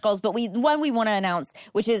more stretch goals, but one we want to announce,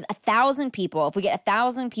 which is 1,000 people. If we get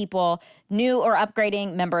 1,000 people, new or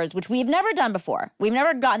upgrading members, which we've never done before. We've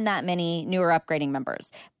never gotten that many new or upgrading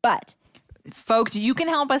members. But folks, you can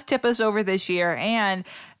help us tip us over this year, and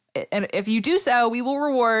if you do so, we will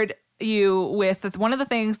reward you with one of the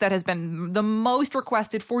things that has been the most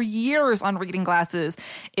requested for years on Reading Glasses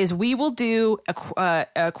is we will do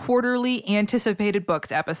a quarterly anticipated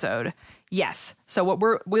books episode. Yes. So what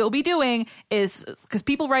we'll be doing is, because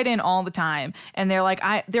people write in all the time and they're like,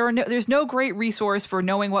 there's no great resource for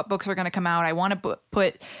knowing what books are going to come out. I want to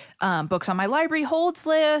put books on my library holds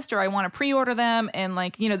list, or I want to pre-order them. And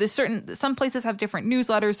there's some places have different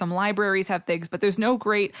newsletters, some libraries have things, but there's no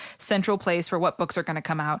great central place for what books are going to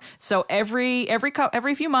come out. So every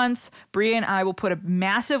few months, Bria and I will put a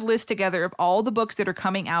massive list together of all the books that are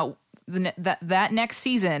coming out that next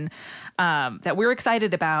season that we're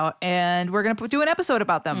excited about, and we're going to do an episode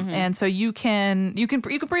about them. Mm-hmm. And so you can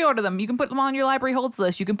pre-order them. You can put them on your library holds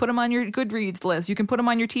list. You can put them on your Goodreads list. You can put them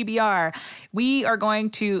on your TBR. We are going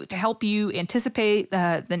to help you anticipate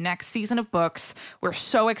the next season of books. We're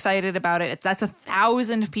so excited about it. That's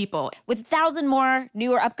 1,000 people. With 1,000 more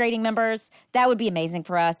new or upgrading members, that would be amazing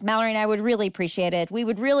for us. Mallory and I would really appreciate it. We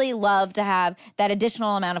would really love to have that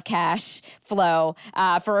additional amount of cash flow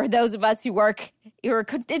for those of us who are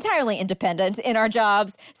entirely independent in our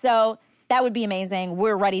jobs. So that would be amazing.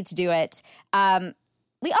 We're ready to do it. We also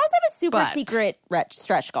have a super secret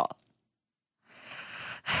stretch goal.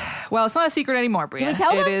 Well, it's not a secret anymore, Bria. Do we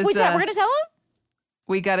tell them? We're going to tell them?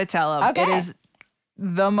 We got to tell them. Okay. It is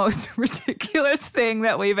the most ridiculous thing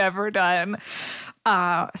that we've ever done.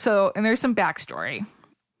 And there's some backstory.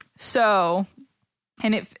 So,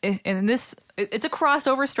 it's a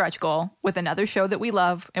crossover stretch goal with another show that we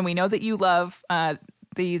love, and we know that you love.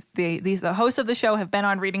 The hosts of the show have been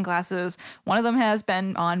on Reading Glasses. One of them has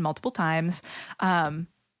been on multiple times. And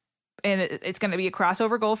it's going to be a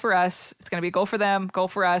crossover goal for us. It's going to be a goal for them, goal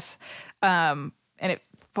for us. And it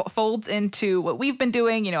folds into what we've been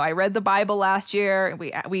doing. I read the Bible last year.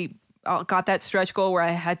 We all got that stretch goal where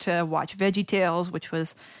I had to watch VeggieTales, which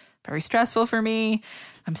was very stressful for me.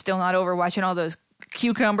 I'm still not over watching all those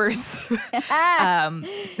cucumbers.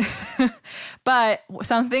 But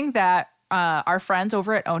something that our friends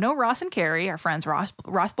over at Ono, Ross, and Carrie, our friends Ross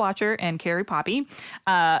Blotcher and Carrie Poppy,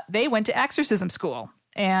 they went to exorcism school.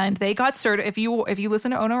 And they got certified. If you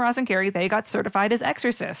listen to Ono, Ross, and Carrie, they got certified as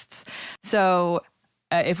exorcists. So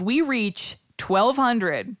if we reach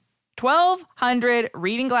 1,200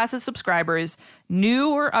 Reading Glasses subscribers, new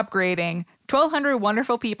or upgrading, 1,200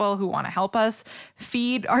 wonderful people who want to help us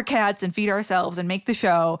feed our cats and feed ourselves and make the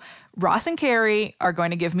show. Ross and Carrie are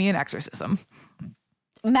going to give me an exorcism.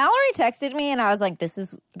 Mallory texted me and I was like, this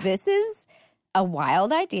is a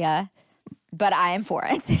wild idea, but I am for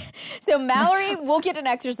it. So Mallory will get an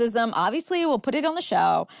exorcism. Obviously, we'll put it on the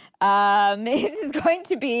show. This is going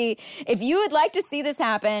to be, if you would like to see this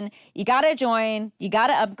happen, you got to join, you got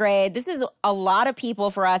to upgrade. This is a lot of people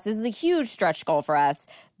for us. This is a huge stretch goal for us,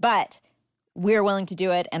 but we're willing to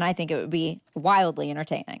do it, and I think it would be wildly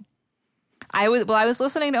entertaining. I was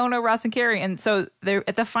listening to Ono, Ross, and Carrie, and so they're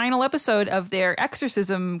at the final episode of their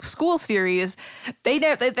exorcism school series. They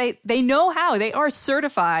know how. They are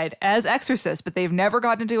certified as exorcists, but they've never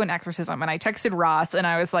gotten to do an exorcism. And I texted Ross, and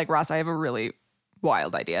I was like, Ross, I have a really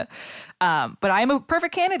wild idea. But I'm a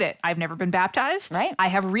perfect candidate. I've never been baptized. Right. I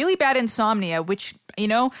have really bad insomnia, which,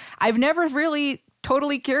 I've never really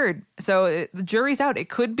totally cured. So the jury's out. It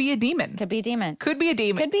could be a demon. Could be a demon. Could be a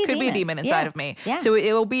demon. Could be a demon inside of me. Yeah. So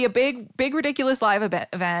it will be a big, ridiculous live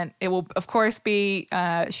event. It will, of course, be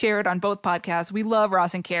shared on both podcasts. We love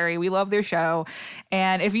Ross and Carrie. We love their show.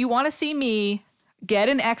 And if you want to see me get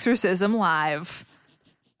an exorcism live,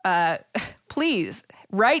 please,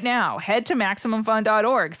 right now, head to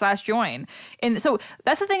MaximumFun.org/join. And so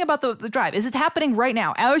that's the thing about the drive, is it's happening right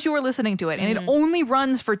now as you are listening to it. And it only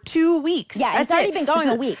runs for 2 weeks. Yeah, it's already been going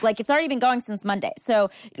a week. Like, it's already been going since Monday. So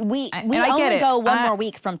we only go one more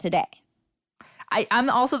week from today. I'm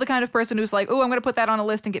also the kind of person who's like, oh, I'm going to put that on a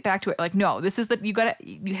list and get back to it. Like, no, this is you got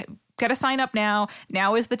to sign up now.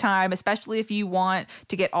 Now is the time, especially if you want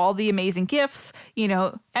to get all the amazing gifts,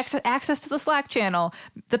 access to the Slack channel,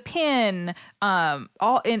 the pin,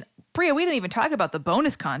 all in. Bria, we didn't even talk about the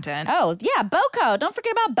bonus content. Oh, yeah, BoCo. Don't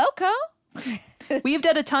forget about BoCo. We've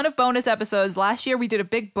done a ton of bonus episodes. Last year, we did a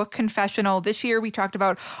big book confessional. This year, we talked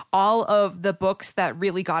about all of the books that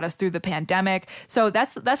really got us through the pandemic. So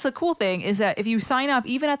that's the cool thing, is that if you sign up,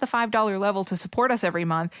 even at the $5 level to support us every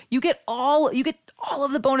month, you get all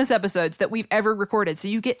of the bonus episodes that we've ever recorded. So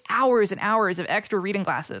you get hours and hours of extra reading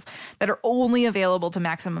classes that are only available to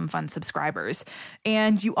Maximum Fun subscribers.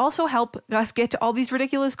 And you also help us get to all these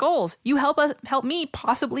ridiculous goals. You help me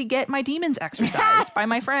possibly get my demons exercised by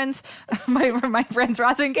my friends, my friends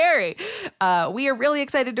Ross and Carrie. We are really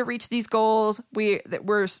excited to reach these goals.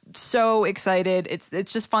 We're so excited. It's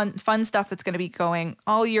just fun stuff that's going to be going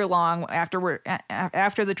all year long after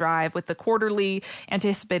the drive, with the quarterly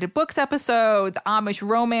anticipated books episode, the Amish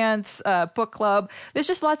romance book club. There's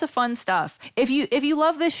just lots of fun stuff. If you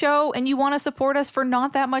love this show and you want to support us for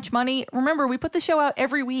not that much money, remember, we put the show out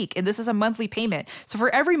every week, and this is a monthly payment. So for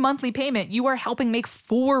every monthly payment, you are helping make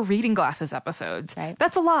 4 Reading Glasses episodes. Right.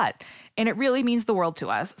 That's a lot. And it really means the world to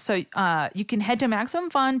us. So you can head to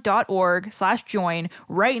MaximumFun.org/join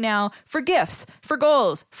right now for gifts, for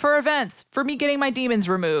goals, for events, for me getting my demons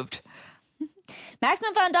removed.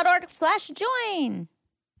 MaximumFun.org/join.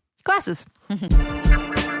 Classes.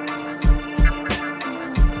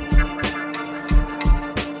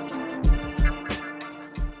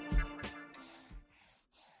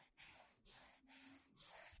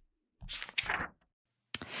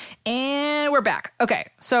 And we're back. Okay,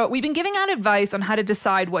 so we've been giving out advice on how to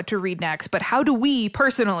decide what to read next, but how do we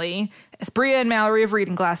personally, as Bria and Mallory of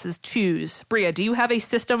Reading Glasses, choose? Bria, do you have a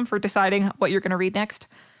system for deciding what you're going to read next?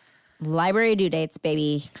 Library due dates,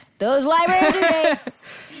 baby. Those library due dates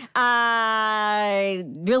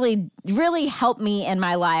really, really help me in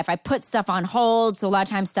my life. I put stuff on hold, so a lot of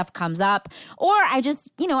times stuff comes up. Or I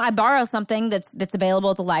just, I borrow something that's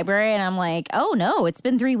available at the library, and I'm like, oh no, it's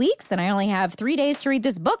been 3 weeks, and I only have 3 days to read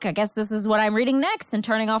this book. I guess this is what I'm reading next, and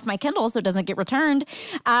turning off my Kindle so it doesn't get returned.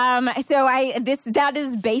 That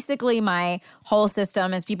is basically my whole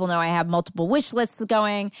system. As people know, I have multiple wish lists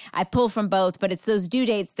going. I pull from both, but it's those due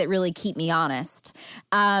dates that really keep me honest.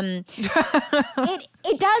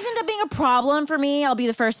 It does end up being a problem for me, I'll be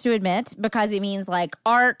the first to admit, because it means like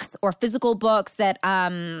ARCs or physical books that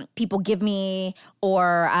people give me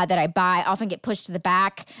or that I buy often get pushed to the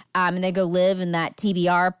back, and they go live in that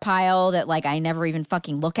TBR pile that like I never even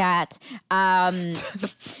fucking look at,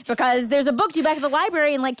 because there's a book due back at the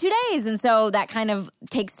library in like 2 days, and so that kind of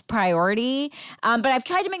takes priority. But I've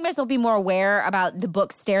tried to make myself be more aware about the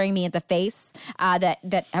books staring me at the face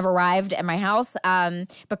that have arrived at my house,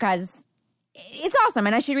 because it's awesome.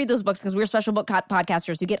 And I should read those books because we're special book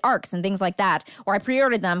podcasters who get ARCs and things like that. Or I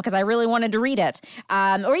pre-ordered them because I really wanted to read it.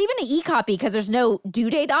 Or even an e-copy because there's no due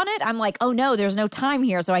date on it. I'm like, oh no, there's no time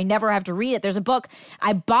here, so I never have to read it. There's a book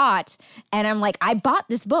I bought and I'm like, I bought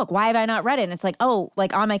this book. Why have I not read it? And it's like, oh,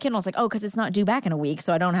 like on my Kindle, it's like, oh, because it's not due back in a week,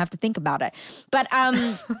 so I don't have to think about it. But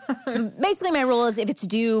basically my rule is if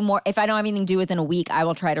I don't have anything due within a week, I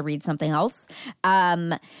will try to read something else.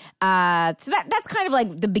 So that's kind of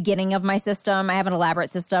like the beginning of my system. I have an elaborate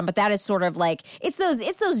system, but that is sort of like it's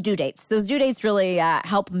those due dates. Those due dates really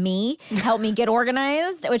help me get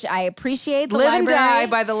organized, which I appreciate. The Live library. and die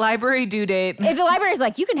by the library due date. If the library is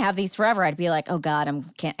like, you can have these forever, I'd be like, oh God, I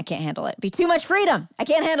can't handle it. It'd be too much freedom. I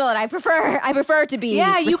can't handle it. I prefer to be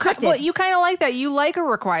restricted. You kind of like that. You like a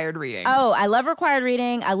required reading. Oh, I love required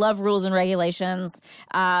reading. I love rules and regulations.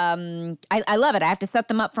 I love it. I have to set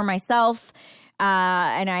them up for myself.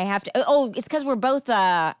 And I have to, it's because we're both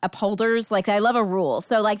upholders. Like, I love a rule.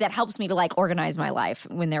 So, like, that helps me to, like, organize my life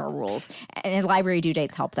when there are rules. And library due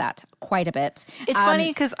dates help that quite a bit. It's funny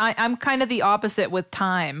because I'm kind of the opposite with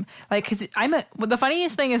time. Like, because the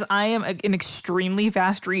funniest thing is I am an extremely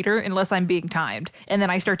fast reader unless I'm being timed. And then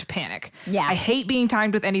I start to panic. Yeah. I hate being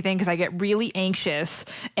timed with anything because I get really anxious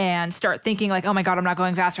and start thinking, like, oh my God, I'm not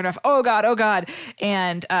going fast enough. Oh God.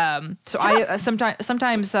 And so I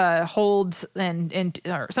sometimes holds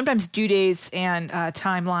or sometimes due dates and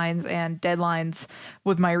timelines and deadlines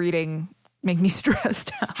with my reading make me stressed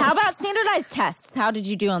out. How about standardized tests? How did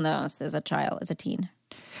you do on those as a teen?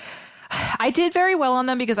 I did very well on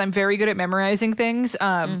them because I'm very good at memorizing things,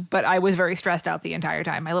 but I was very stressed out the entire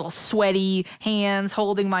time. My little sweaty hands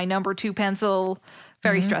holding my number 2 pencil,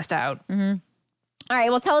 very stressed out. Mm-hmm. All right,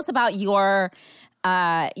 well, tell us about your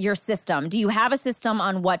system. Do you have a system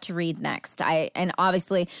on what to read next? And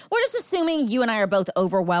obviously, we're just assuming you and I are both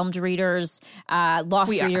overwhelmed readers,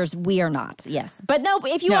 lost readers. We are not. Yes, but no.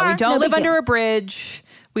 If you are, we don't live under a bridge.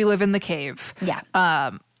 We live in the cave.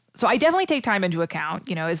 Yeah. So I definitely take time into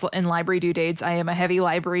account, as in library due dates. I am a heavy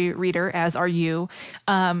library reader, as are you.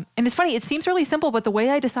 And it's funny, it seems really simple, but the way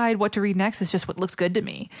I decide what to read next is just what looks good to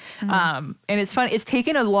me. And it's funny, it's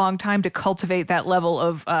taken a long time to cultivate that level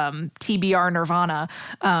of TBR nirvana.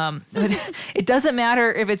 It doesn't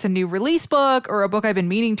matter if it's a new release book or a book I've been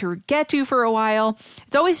meaning to get to for a while.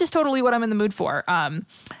 It's always just totally what I'm in the mood for.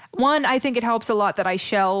 One, I think it helps a lot that I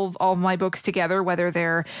shelve all of my books together, whether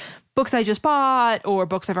they're books I just bought or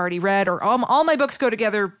books I've already read, or all my books go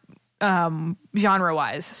together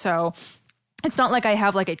genre-wise. So it's not like I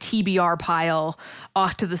have like a TBR pile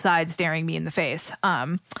off to the side staring me in the face.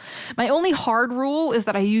 My only hard rule is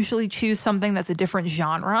that I usually choose something that's a different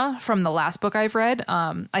genre from the last book I've read.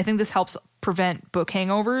 I think this helps prevent book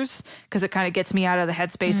hangovers because it kind of gets me out of the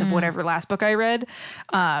headspace of whatever last book I read.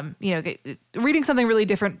 Reading something really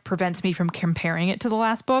different prevents me from comparing it to the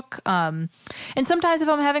last book. And sometimes if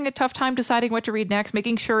I'm having a tough time deciding what to read next,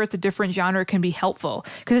 making sure it's a different genre can be helpful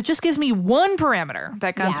because it just gives me one parameter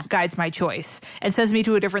that guides my choice and sends me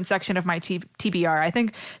to a different section of my TBR. I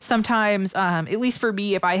think sometimes, at least for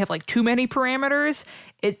me, if I have like too many parameters,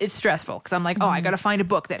 it's stressful because I'm like, I got to find a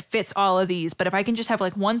book that fits all of these. But if I can just have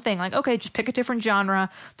like one thing, like, okay, just pick a different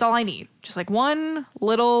genre. That's all I need. Just like one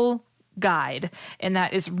little guide. And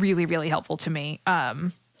that is really, really helpful to me.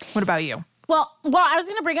 What about you? Well, I was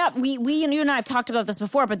going to bring up, we and you and I have talked about this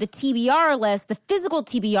before, but the TBR list, the physical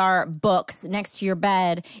TBR books next to your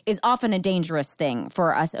bed is often a dangerous thing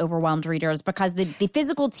for us overwhelmed readers because the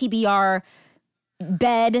physical TBR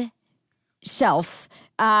bed shelf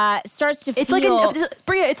starts to feel...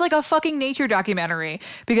 Bria, it's like a fucking nature documentary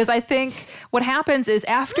because I think what happens is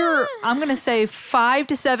after, I'm going to say 5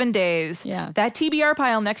 to 7 days, that TBR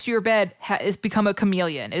pile next to your bed has become a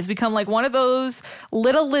chameleon. It's become like one of those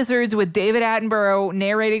little lizards with David Attenborough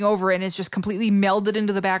narrating over it and it's just completely melded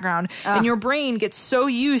into the background. And your brain gets so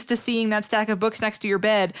used to seeing that stack of books next to your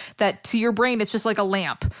bed that to your brain it's just like a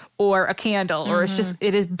lamp or a candle or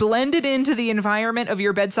it is blended into the environment of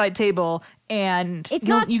your bedside table and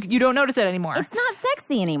you don't notice it anymore. It's not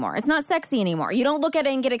sexy anymore. You don't look at it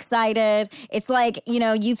and get excited. It's like,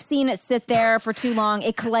 you've seen it sit there for too long.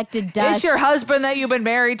 It collected dust. It's your husband that you've been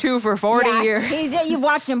married to for 40 years. You've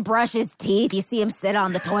watched him brush his teeth. You see him sit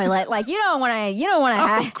on the toilet. Like, you don't want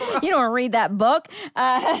to read that book.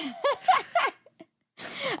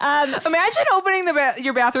 Imagine opening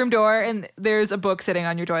your bathroom door and there's a book sitting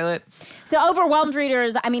on your toilet. So overwhelmed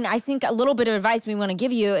readers, I mean, I think a little bit of advice we want to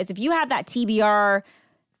give you is if you have that TBR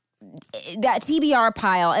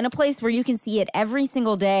pile in a place where you can see it every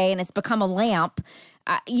single day and it's become a lamp,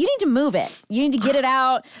 you need to move it. You need to get it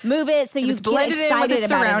out, move it so you get excited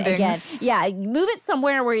about it again. Yeah, move it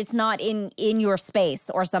somewhere where it's not in your space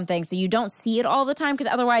or something, so you don't see it all the time.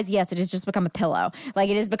 Because otherwise, yes, it has just become a pillow. Like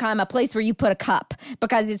it has become a place where you put a cup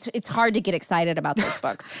because it's hard to get excited about those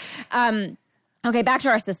books. Okay, back to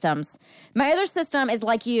our systems. My other system is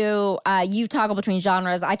like you toggle between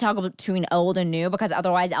genres. I toggle between old and new because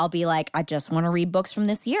otherwise I'll be like, I just want to read books from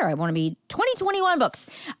this year. I want to be 2021 books.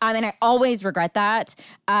 And I always regret that.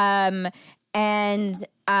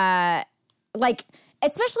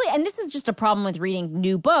 Especially, and this is just a problem with reading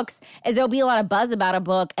new books, is there'll be a lot of buzz about a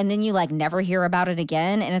book and then you like never hear about it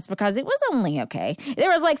again. And it's because it was only okay. There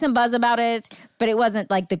was like some buzz about it, but it wasn't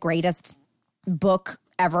like the greatest book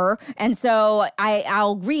ever. And so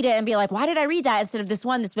I'll read it and be like, why did I read that instead of this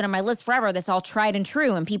one that's been on my list forever, that's all tried and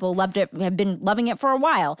true and people loved it, have been loving it for a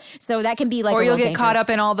while. So that can be like, or you'll get caught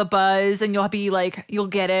up in all the buzz and you'll be like, you'll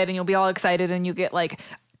get it and you'll be all excited and you get like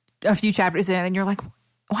a few chapters in and you're like,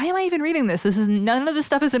 why am I even reading this? None of this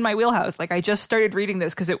stuff is in my wheelhouse. Like I just started reading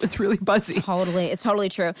this because it was really buzzy. Totally. It's totally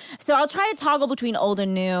true. So I'll try to toggle between old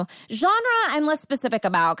and new. Genre, I'm less specific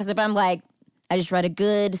about because if I'm like, I just read a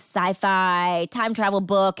good sci-fi time travel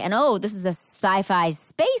book and this is a sci-fi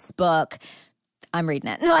space book, I'm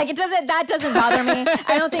reading it. Like that doesn't bother me.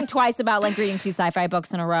 I don't think twice about like reading 2 sci-fi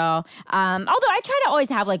books in a row. Although I try to always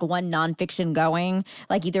have like one nonfiction going,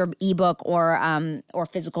 like either ebook or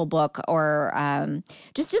physical book or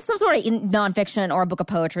just some sort of nonfiction or a book of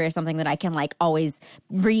poetry or something that I can like always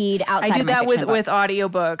read outside. I do of my that fiction with book.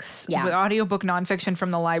 audiobooks. Yeah. With audiobook nonfiction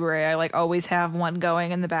from the library, I like always have one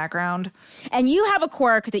going in the background. And you have a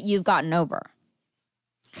quirk that you've gotten over.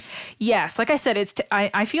 Yes, like I said,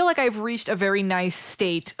 I feel like I've reached a very nice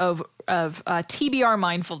state of TBR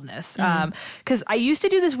mindfulness. Because I used to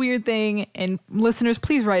do this weird thing, and listeners,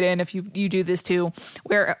 please write in if you do this too,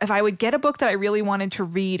 where if I would get a book that I really wanted to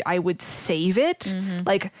read, I would save it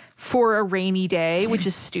like for a rainy day, which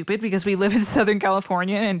is stupid because we live in Southern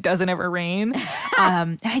California and it doesn't ever rain.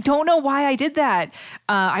 And I don't know why I did that.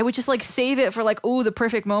 I would just like save it for like, the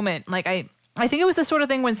perfect moment. Like I think it was the sort of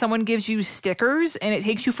thing when someone gives you stickers and it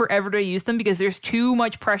takes you forever to use them because there's too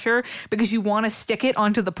much pressure because you want to stick it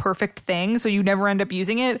onto the perfect thing so you never end up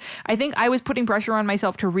using it. I think I was putting pressure on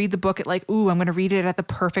myself to read the book at like, I'm going to read it at the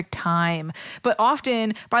perfect time. But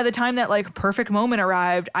often by the time that like perfect moment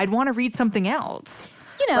arrived, I'd want to read something else.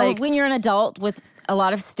 You know, when you're an adult with a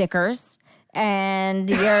lot of stickers and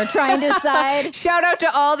you're trying to decide. Shout out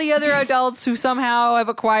to all the other adults who somehow have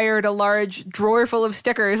acquired a large drawer full of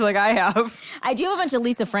stickers like I have. I do have a bunch of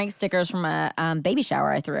Lisa Frank stickers from a baby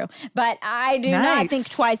shower I threw, but I do not think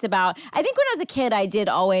twice about. I think when I was a kid,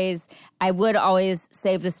 I would always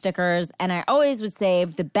save the stickers, and I always would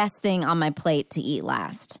save the best thing on my plate to eat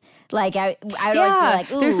last. Like I would always be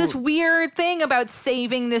like, ooh. There's this weird thing about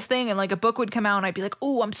saving this thing, and like a book would come out and I'd be like,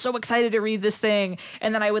 I'm so excited to read this thing.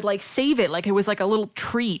 And then I would like save it like it was like a little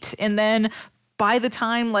treat. And then by the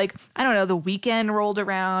time like, I don't know, the weekend rolled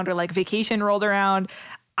around or like vacation rolled around,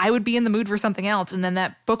 I would be in the mood for something else, and then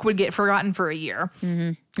that book would get forgotten for a year.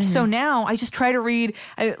 So now I just try to read,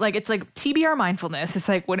 it's like TBR mindfulness. It's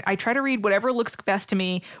like when I try to read whatever looks best to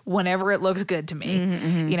me whenever it looks good to me.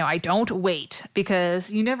 You know, I don't wait because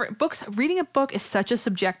reading a book is such a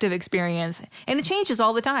subjective experience and it changes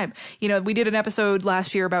all the time. You know, we did an episode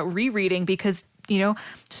last year about rereading because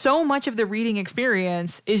so much of the reading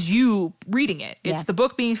experience is you reading it. It's the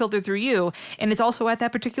book being filtered through you. And it's also at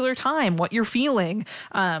that particular time, what you're feeling.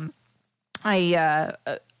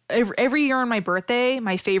 Every year on my birthday,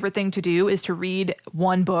 my favorite thing to do is to read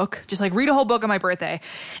one book, just like read a whole book on my birthday.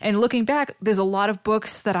 And looking back, there's a lot of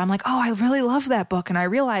books that I'm like, I really love that book. And I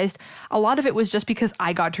realized a lot of it was just because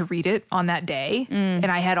I got to read it on that day and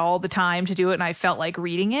I had all the time to do it and I felt like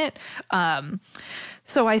reading it.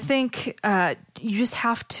 So I think you just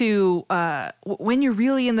have to, when you're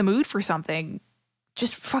really in the mood for something,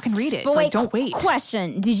 just fucking read it. But like, don't wait.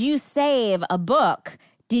 Question, did you save a book?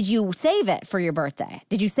 Did you save it for your birthday?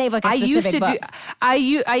 Did you save like a specific book? I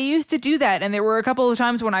used to do that, and there were a couple of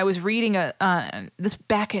times when I was reading way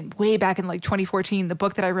back in like 2014, the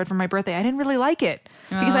book that I read for my birthday. I didn't really like it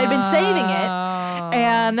because I'd been saving it,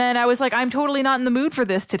 and then I was like, I'm totally not in the mood for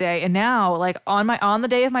this today. And now, like on the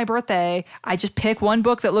day of my birthday, I just pick one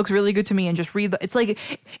book that looks really good to me and just read. It's like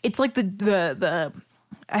the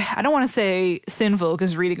I don't want to say sinful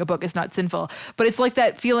because reading a book is not sinful, but it's like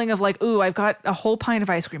that feeling of like, I've got a whole pint of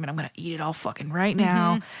ice cream and I'm going to eat it all fucking right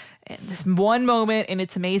now. And this one moment, and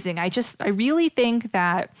it's amazing. I really think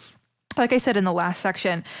that, like I said in the last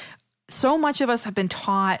section, so much of us have been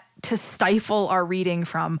taught to stifle our reading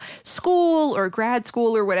from school or grad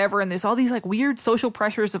school or whatever. And there's all these like weird social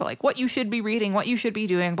pressures of like what you should be reading, what you should be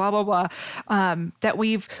doing, blah, blah, blah. That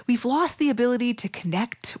we've lost the ability to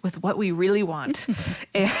connect with what we really want.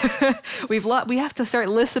 And we have to start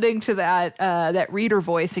listening to that reader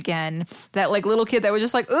voice again, that like little kid that was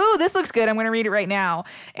just like, ooh, this looks good, I'm going to read it right now.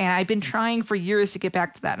 And I've been trying for years to get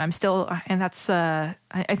back to that. And I'm still, and that's, I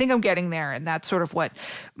think I'm getting there. And that's sort of what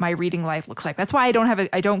my reading life looks like. That's why I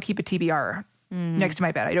don't keep a TBR next to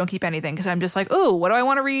my bed. I don't keep anything because I'm just like, oh, what do I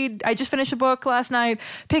want to read? I just finished a book last night,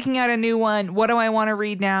 picking out a new one. What do I want to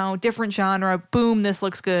read now? Different genre. Boom, this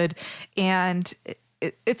looks good. And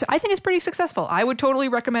I think it's pretty successful. I would totally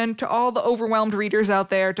recommend to all the overwhelmed readers out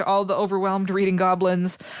there, to all the overwhelmed reading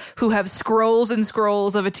goblins who have scrolls and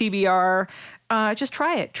scrolls of a TBR. Just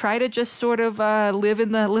try it. Try to just sort of live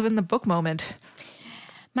in the book moment.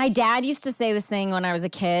 My dad used to say this thing when I was a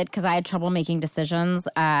kid because I had trouble making decisions.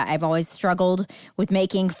 I've always struggled with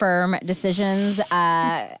making firm decisions.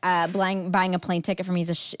 Buying a plane ticket for me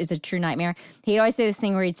is a true nightmare. He'd always say this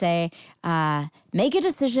thing where he'd say, make a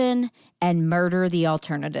decision and murder the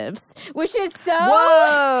alternatives, which is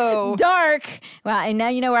so dark. Well, and now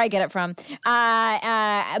you know where I get it from.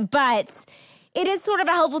 But it is sort of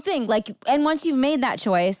a helpful thing. Like, and once you've made that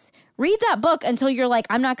choice, read that book until you're like,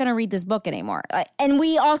 I'm not going to read this book anymore. And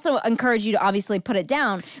we also encourage you to obviously put it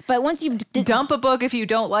down. But once you dump a book if you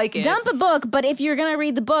don't like it. Dump a book, but if you're going to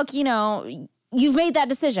read the book, you know, you've made that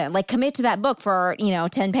decision. Like, commit to that book for,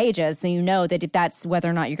 10 pages so you know that if that's whether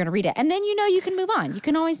or not you're going to read it. And then you know you can move on. You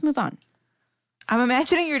can always move on. I'm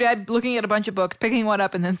imagining your dad looking at a bunch of books, picking one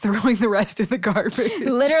up, and then throwing the rest in the garbage.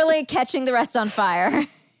 Literally catching the rest on fire.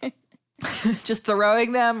 Just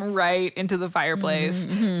throwing them right into the fireplace.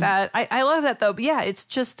 That I love that though. But yeah, it's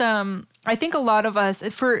just I think a lot of us,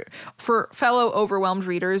 for fellow overwhelmed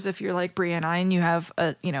readers, if you're like Bria and I, and you have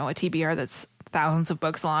a TBR that's thousands of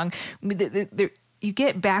books long, you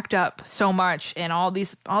get backed up so much in all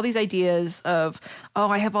these ideas of, oh,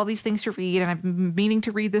 I have all these things to read and I've been meaning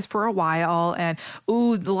to read this for a while, and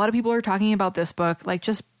ooh, a lot of people are talking about this book. Like,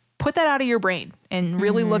 just put that out of your brain and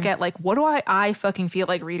really look at like, what do I fucking feel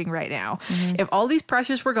like reading right now? If all these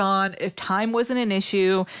pressures were gone, if time wasn't an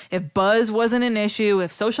issue, if buzz wasn't an issue,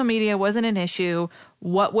 if social media wasn't an issue,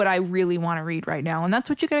 what would I really want to read right now? And that's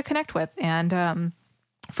what you got to connect with. And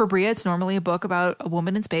for Bria, it's normally a book about a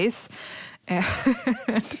woman in space. And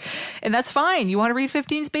that's fine. You want to read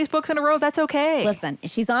 15 space books in a row? That's okay. Listen,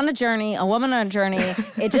 she's on a journey, a woman on a journey.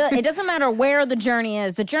 It doesn't matter where the journey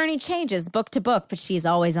is. The journey changes book to book, but she's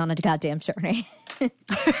always on a goddamn journey.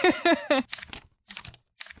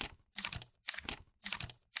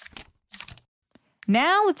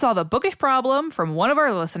 Now let's solve a bookish problem from one of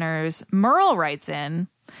our listeners. Merle writes in,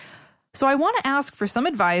 so I want to ask for some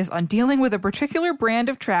advice on dealing with a particular brand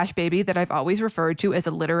of trash baby that I've always referred to as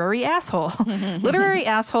a literary asshole. Literary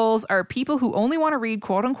assholes are people who only want to read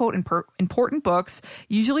quote-unquote important books,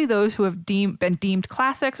 usually those who have been deemed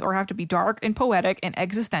classics or have to be dark and poetic and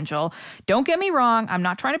existential. Don't get me wrong, I'm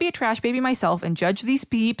not trying to be a trash baby myself and judge these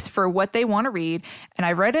peeps for what they want to read, and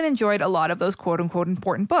I've read and enjoyed a lot of those quote-unquote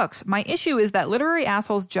important books. My issue is that literary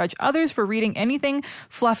assholes judge others for reading anything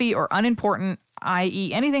fluffy or unimportant,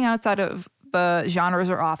 i.e. anything outside of the genres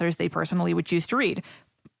or authors they personally would choose to read.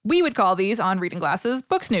 We would call these on Reading Glasses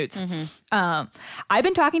book snoots. I've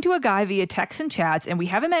been talking to a guy via texts and chats, and we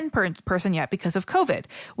haven't met in person yet because of COVID.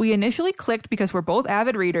 We initially clicked because we're both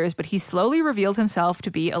avid readers, but he slowly revealed himself to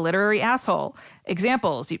be a literary asshole.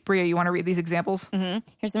 Examples. Bria, you want to read these examples?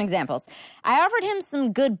 Here's some examples. I offered him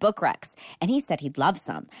some good book recs, and he said he'd love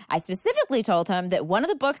some. I specifically told him that one of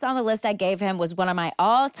the books on the list I gave him was one of my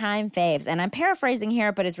all-time faves, and I'm paraphrasing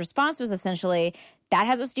here, but his response was essentially, that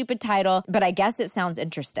has a stupid title, but I guess it sounds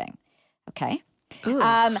interesting. Okay.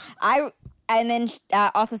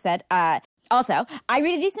 Also, I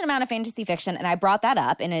read a decent amount of fantasy fiction, and I brought that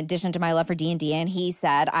up in addition to my love for D&D, and he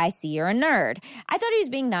said, I see you're a nerd. I thought he was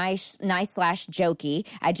being nice/jokey.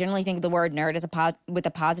 I generally think of the word nerd as with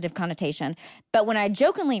a positive connotation. But when I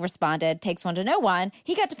jokingly responded, takes one to know one,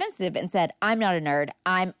 he got defensive and said, I'm not a nerd,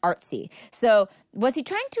 I'm artsy. So was he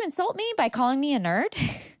trying to insult me by calling me a nerd?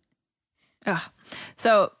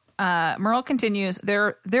 So Merle continues,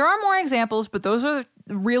 there are more examples, but those are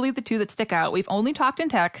really the two that stick out. We've only talked in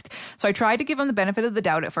text, so I tried to give him the benefit of the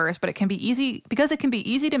doubt at first, but it can be easy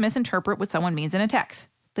to misinterpret what someone means in a text.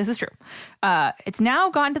 This is true. It's now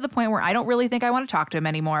gotten to the point where I don't really think I want to talk to him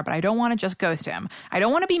anymore, but I don't want to just ghost him. I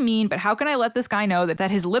don't want to be mean, but how can I let this guy know that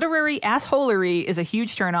his literary assholery is a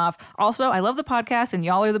huge turnoff? Also, I love the podcast and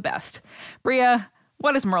y'all are the best. Bria,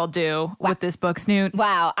 What does Merle do with this book, Snoot?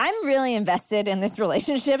 Wow, I'm really invested in this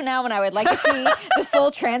relationship now, and I would like to see the full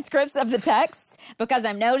transcripts of the texts because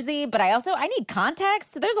I'm nosy, but I need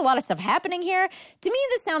context. There's a lot of stuff happening here. To me,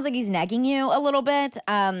 this sounds like he's negging you a little bit.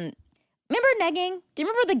 Remember negging? Do you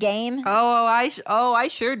remember the game? I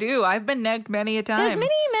sure do. I've been negged many a time. There's many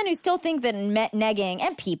men who still think that negging,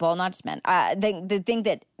 and people, not just men, they think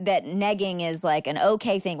that negging is like an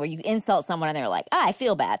okay thing where you insult someone and they're like, I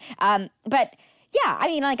feel bad. But yeah, I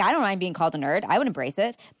mean, like, I don't mind being called a nerd. I would embrace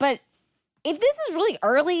it. But if this is really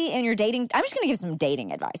early in your dating, I'm just going to give some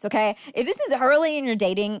dating advice, okay? If this is early in your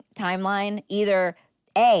dating timeline, either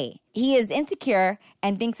A, he is insecure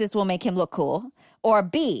and thinks this will make him look cool, or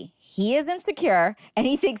B, he is insecure and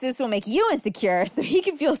he thinks this will make you insecure so he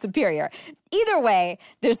can feel superior. Either way,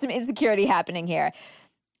 there's some insecurity happening here.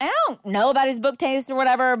 And I don't know about his book taste or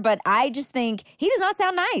whatever, but I just think he does not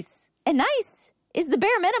sound nice. And nice is the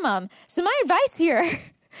bare minimum. So my advice here,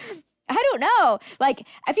 I don't know. Like,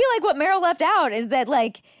 I feel like what Meryl left out is that,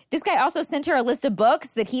 like, this guy also sent her a list of books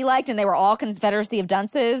that he liked, and they were all Confederacy of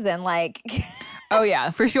Dunces, and, like... Oh, yeah,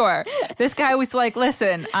 for sure. This guy was like,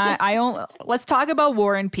 listen, let's talk about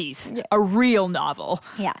War and Peace, a real novel.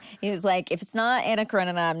 Yeah. He was like, if it's not Anna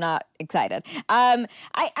Karenina, I'm not excited.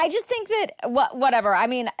 I just think that, whatever. I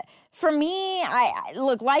mean... For me,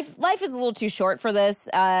 look, life is a little too short for this.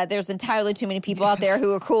 There's entirely too many people out there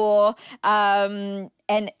who are cool. And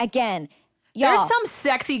again, y'all, there's some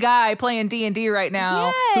sexy guy playing D&D right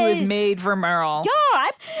now who is made for Merle.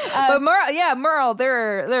 But Merle,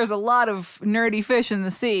 there's a lot of nerdy fish in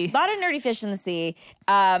the sea. A lot of nerdy fish in the sea.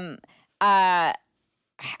 I'm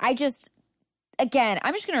just going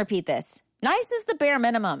to repeat this. Nice is the bare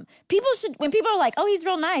minimum. When people are like, oh, he's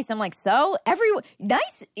real nice, I'm like, so?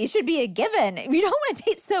 Nice, it should be a given. You don't want to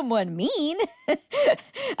date someone mean.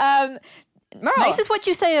 Merle. Nice is what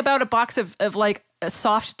you say about a box of like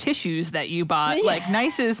soft tissues that you bought. Like,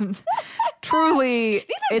 nice is truly,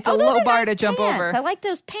 it's a low bar to jump over. I like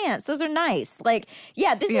those pants. Those are nice. Like,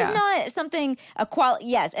 this is not something,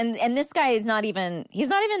 yes, and this guy is not even, he's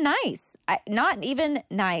not even nice. Not even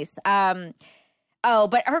nice. Oh,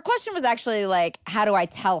 but her question was actually like, how do I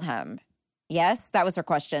tell him? Yes, that was her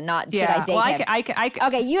question. Not should I date him?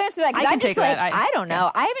 Okay, you answer that. I'm just like, I don't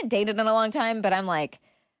know. I haven't dated in a long time, but I'm like,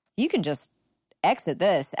 you can just exit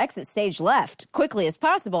stage left quickly as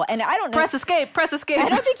possible. And I don't know. Press escape. I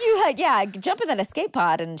don't think you jump in that escape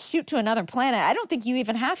pod and shoot to another planet. I don't think you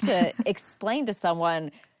even have to explain to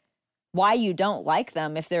someone why you don't like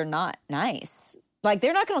them if they're not nice. Like,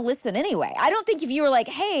 they're not going to listen anyway. I don't think if you were like,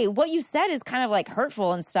 hey, what you said is kind of like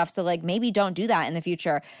hurtful and stuff, so like maybe don't do that in the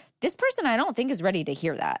future. This person, I don't think is ready to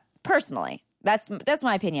hear that. Personally, that's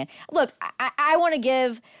my opinion. Look, I want to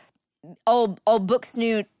give old book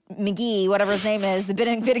snoot McGee, whatever his name is, the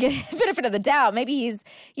benefit of the doubt. Maybe he's,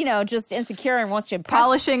 just insecure and wants to impress.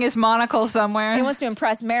 Polishing his monocle somewhere. He wants to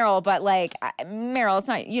impress Meryl, but like, Meryl, it's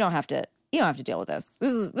not. You don't have to deal with this.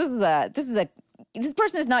 This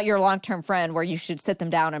person is not your long-term friend where you should sit them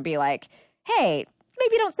down and be like, hey,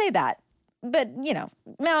 maybe don't say that. But,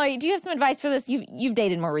 Mallory, do you have some advice for this? You've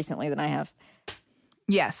dated more recently than I have.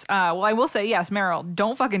 Yes. Well, I will say, yes, Meryl,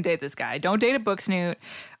 don't fucking date this guy. Don't date a book snoot.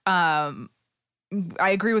 I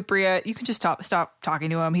agree with Bria. You can just stop talking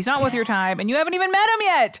to him. He's not worth your time, and you haven't even met him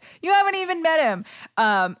yet.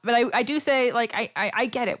 But I do say, like, I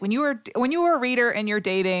get it. When you were a reader and you're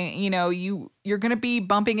dating, you're going to be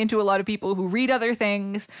bumping into a lot of people who read other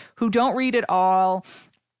things, who don't read at all.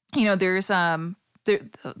 There's a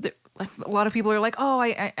lot of people are like, oh,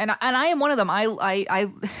 I am one of them.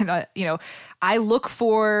 I look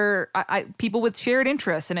for people with shared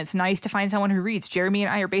interests, and it's nice to find someone who reads. Jeremy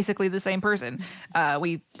and I are basically the same person.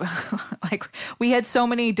 We had so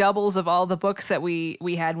many doubles of all the books that we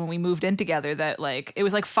had when we moved in together that like it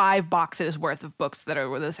was like 5 boxes worth of books that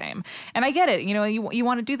were the same. And I get it. You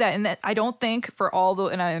want to do that, and that I don't think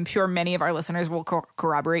and I'm sure many of our listeners will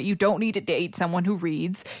corroborate. You don't need to date someone who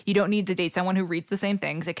reads. You don't need to date someone who reads the same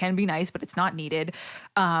things. It can be nice, but it's not needed.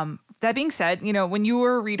 That being said, when you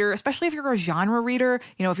were a reader, especially if you're a genre reader,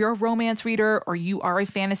 if you're a romance reader or you are a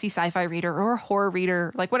fantasy sci-fi reader or a horror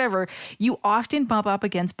reader, like whatever, you often bump up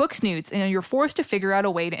against book snoots and you're forced to figure out a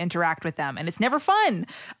way to interact with them. And it's never fun.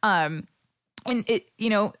 And it,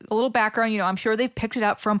 a little background, I'm sure they've picked it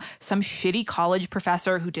up from some shitty college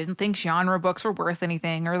professor who didn't think genre books were worth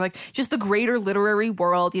anything, or like just the greater literary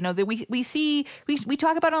world, that we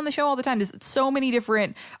talk about on the show all the time. There's so many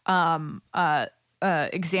different,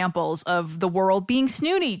 examples of the world being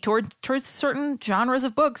snooty towards certain genres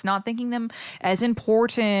of books, not thinking them as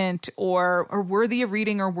important or worthy of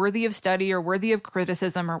reading or worthy of study or worthy of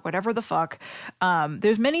criticism or whatever the fuck.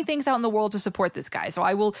 There's many things out in the world to support this guy. So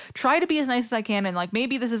I will try to be as nice as I can. And like,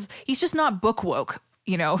 maybe he's just not book woke.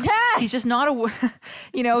 He's just not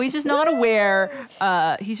he's just not aware.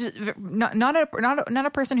 He's just not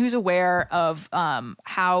a person who's aware of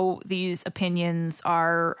how these opinions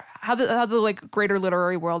are, how the like greater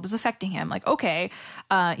literary world is affecting him. Like, okay,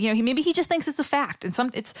 maybe he just thinks it's a fact, and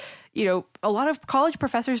a lot of college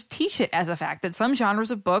professors teach it as a fact that some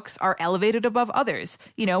genres of books are elevated above others.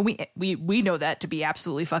 We know that to be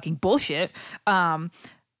absolutely fucking bullshit.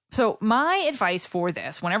 So my advice for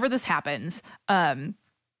this, whenever this happens,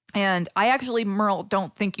 and I actually, Merle,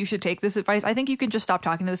 don't think you should take this advice. I think you can just stop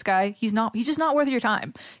talking to this guy. He's just not worth your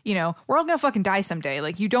time. We're all gonna fucking die someday.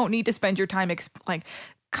 Like, you don't need to spend your time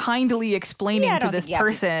kindly explaining to this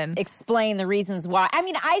person. Explain the reasons why. I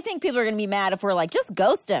mean, I think people are going to be mad if we're like, just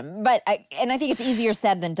ghost him. But I think it's easier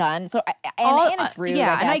said than done. So, and it's rude.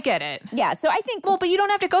 Yeah, and I get it. Yeah, so I think. Well, but you don't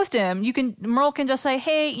have to ghost him. Merle can just say,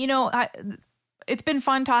 hey, it's been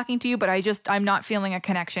fun talking to you, but I'm not feeling a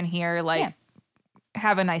connection here. Like,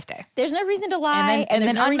 have a nice day. There's no reason to lie, and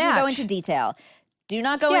there's no reason to go into detail. Do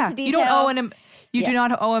not go into detail. You don't owe him. You do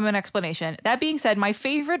not owe him an explanation. That being said, my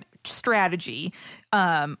favorite strategy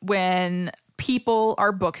when people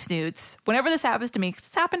are book snoots, whenever this happens to me, 'cause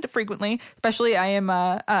it's happened frequently, especially I am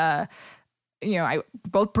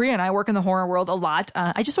both Bria and I work in the horror world a lot.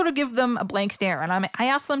 I just sort of give them a blank stare, and I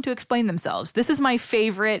ask them to explain themselves. This is my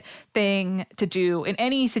favorite thing to do in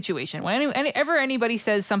any situation. When anybody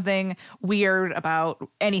says something weird about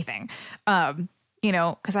anything,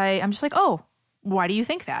 because I'm just like, oh, why do you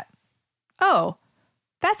think that? Oh,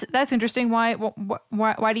 that's interesting. Why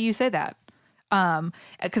do you say that?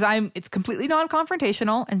 Because it's completely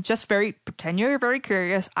non-confrontational and just pretend you're very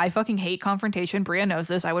curious. I fucking hate confrontation. Bria knows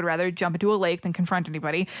this. I would rather jump into a lake than confront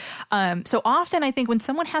anybody. So often I think when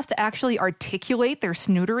someone has to actually articulate their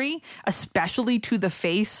snootery, especially to the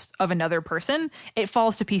face of another person, it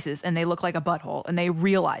falls to pieces and they look like a butthole, and they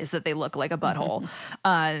realize that they look like a butthole.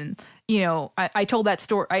 I told that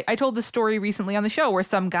story. I told this story recently on the show where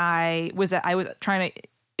some guy I was trying to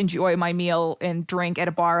enjoy my meal and drink at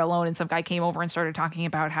a bar alone, and some guy came over and started talking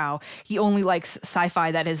about how he only likes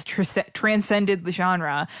sci-fi that has transcended the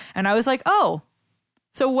genre. And I was like, oh,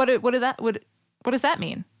 so what does that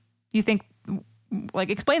mean? You think, like,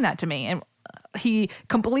 explain that to me. And he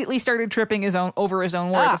completely started tripping over his own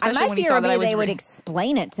words. Especially my fear would be they would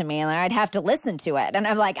explain it to me, and I'd have to listen to it. And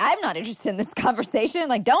I'm like, I'm not interested in this conversation.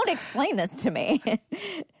 Like, don't explain this to me.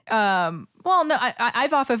 Well, no,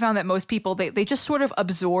 I've often found that most people, they just sort of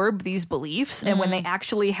absorb these beliefs. And when they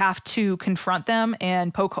actually have to confront them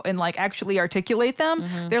and actually articulate them,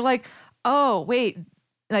 they're like, oh, wait.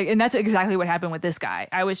 Like, and that's exactly what happened with this guy.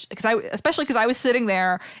 Especially because I was sitting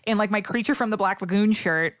there in like my Creature from the Black Lagoon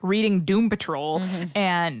shirt reading Doom Patrol.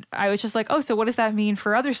 And I was just like, oh, so what does that mean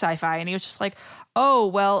for other sci-fi? And he was just like, oh,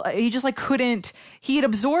 well, he just like he had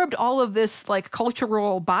absorbed all of this like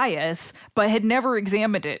cultural bias, but had never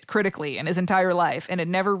examined it critically in his entire life and had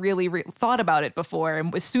never really thought about it before.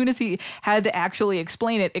 And as soon as he had to actually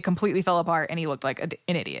explain it, it completely fell apart and he looked like an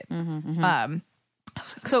idiot.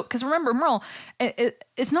 So, because remember, Merle,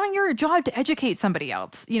 it's not your job to educate somebody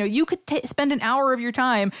else. You could spend an hour of your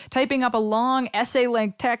time typing up a long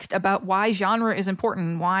essay-length text about why genre is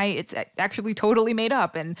important, why it's actually totally made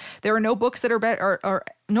up, and there are no books that are better, or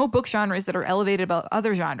no book genres that are elevated above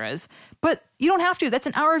other genres. But you don't have to. That's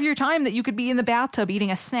an hour of your time that you could be in the bathtub eating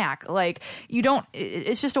a snack. Like, you don't.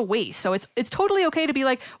 It's just a waste. So it's totally okay to be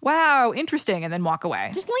like, wow, interesting, and then walk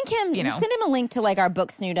away. Just link him. Just send him a link to like our Book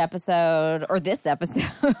Snoot episode or this episode.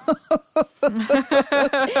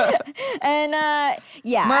 And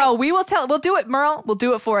Merle, we'll do it, Merle. We'll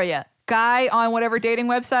do it for you. Guy on whatever dating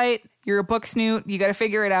website, you're a book snoot. You got to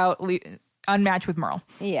figure it out. Unmatch with Merle.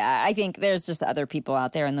 Yeah, I think there's just other people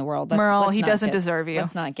out there in the world. Merle, he doesn't deserve you.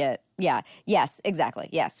 Let's not get. Yeah. Yes. Exactly.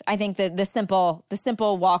 Yes. I think the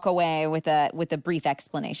simple walk away with a brief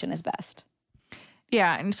explanation is best.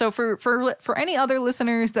 Yeah, and so for any other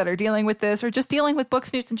listeners that are dealing with this or just dealing with book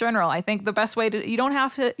snoots in general, I think the best way you don't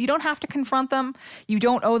have to confront them. You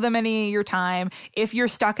don't owe them any of your time. If you're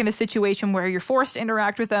stuck in a situation where you're forced to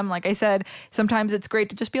interact with them, like I said, sometimes it's great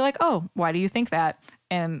to just be like, "Oh, why do you think that?"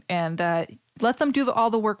 and let them do all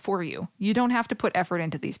the work for you. You don't have to put effort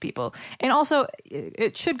into these people. And also,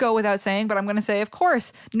 it should go without saying, but I'm going to say, of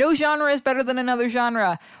course, no genre is better than another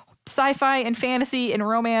genre. Sci-fi and fantasy and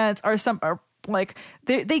romance are like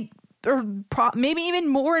they they're maybe even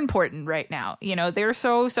more important right now. You know, they're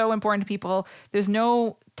so important to people. There's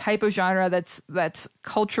no type of genre that's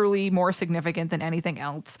culturally more significant than anything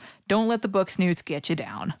else. Don't let the book snoots get you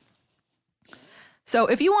down. So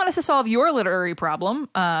if you want us to solve your literary problem,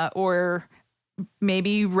 or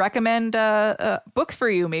maybe recommend books for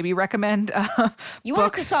you, maybe recommend you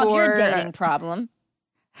want us to solve your dating problem.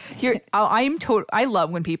 I love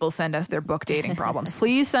when people send us their book dating problems.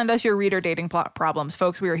 Please send us your reader dating problems,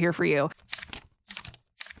 folks. We are here for you.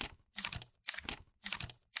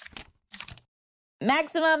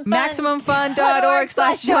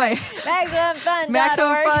 MaximumFun.org/join.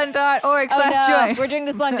 MaximumFun.org/join. We're doing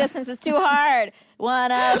this long distance. It's too hard.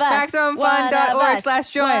 One of us.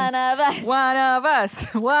 MaximumFun.org/join. One of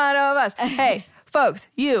us. Hey, folks,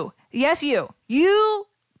 you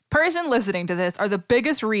person listening to this are the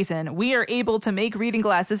biggest reason we are able to make reading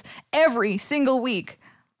glasses every single week.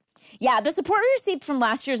 Yeah, the support we received from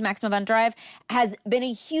last year's Maximum Fun Drive has been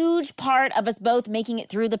a huge part of us both making it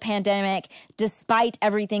through the pandemic despite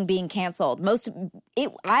everything being canceled.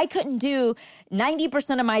 I couldn't do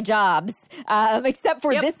 90% of my jobs except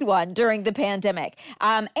for this one during the pandemic.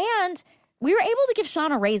 And we were able to give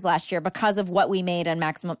Sean a raise last year because of what we made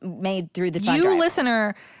through the Fun Drive. You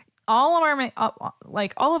listener, all of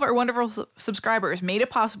our wonderful subscribers made it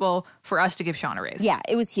possible for us to give Sean a raise. Yeah,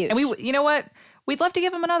 it was huge. And you know what? We'd love to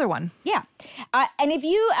give him another one. Yeah. And if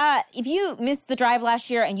you missed the drive last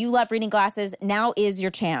year and you love reading glasses, now is your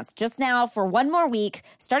chance. Just now, for one more week,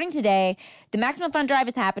 starting today, the Maximum Fun Drive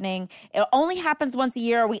is happening. It only happens once a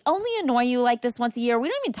year. We only annoy you like this once a year. We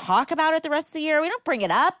don't even talk about it the rest of the year. We don't bring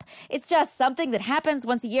it up. It's just something that happens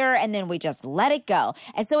once a year, and then we just let it go.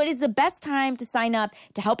 And so it is the best time to sign up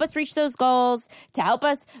to help us reach those goals, to help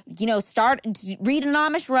us, read an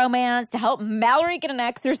Amish romance, to help Mallory get an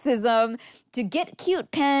exorcism, to get cute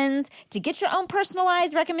pens, to get your own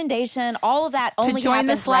personalized recommendation. All of that only join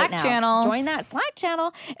happens the Slack right now. channel. Join that Slack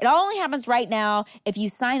channel. It only happens right now if you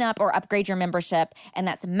sign up or upgrade your membership, and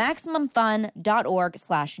that's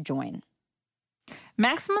MaximumFun.org/join.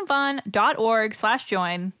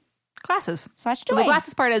 MaximumFun.org/join classes. /join. Well, the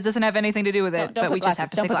glasses part doesn't have anything to do with it, but we just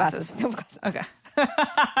have to say glasses. Don't put glasses. Okay.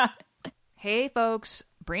 Hey, folks.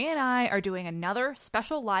 Brie and I are doing another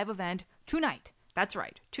special live event tonight. That's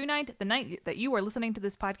right. Tonight, the night that you are listening to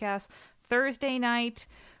this podcast, Thursday night,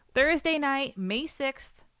 May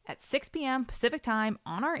 6th at 6 p.m. Pacific time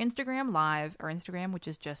on our Instagram Live, our Instagram, which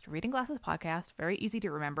is just Reading Glasses Podcast. Very easy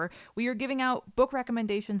to remember. We are giving out book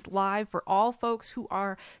recommendations live for all folks who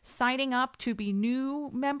are signing up to be new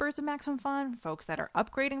members of Maximum Fun, folks that are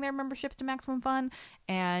upgrading their memberships to Maximum Fun,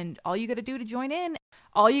 and all you got to do to join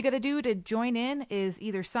in is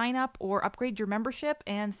either sign up or upgrade your membership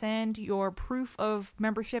and send your proof of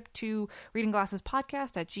membership to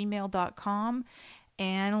readingglassespodcast@gmail.com.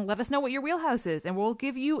 And let us know what your wheelhouse is, and we'll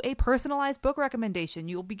give you a personalized book recommendation.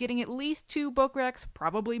 You'll be getting at least 2 book recs,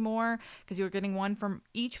 probably more, because you're getting one from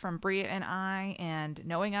Bria and I. And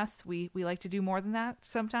knowing us, we like to do more than that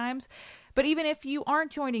sometimes. But even if you aren't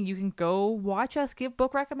joining, you can go watch us give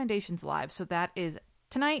book recommendations live. So that is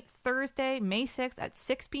tonight, Thursday, May 6th at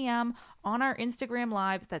 6 p.m. on our Instagram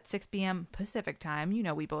Live. That's 6 p.m. Pacific time. You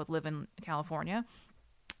know, we both live in California.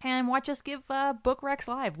 And watch us give book recs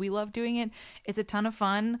live. We love doing it. It's a ton of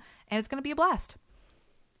fun, and it's going to be a blast.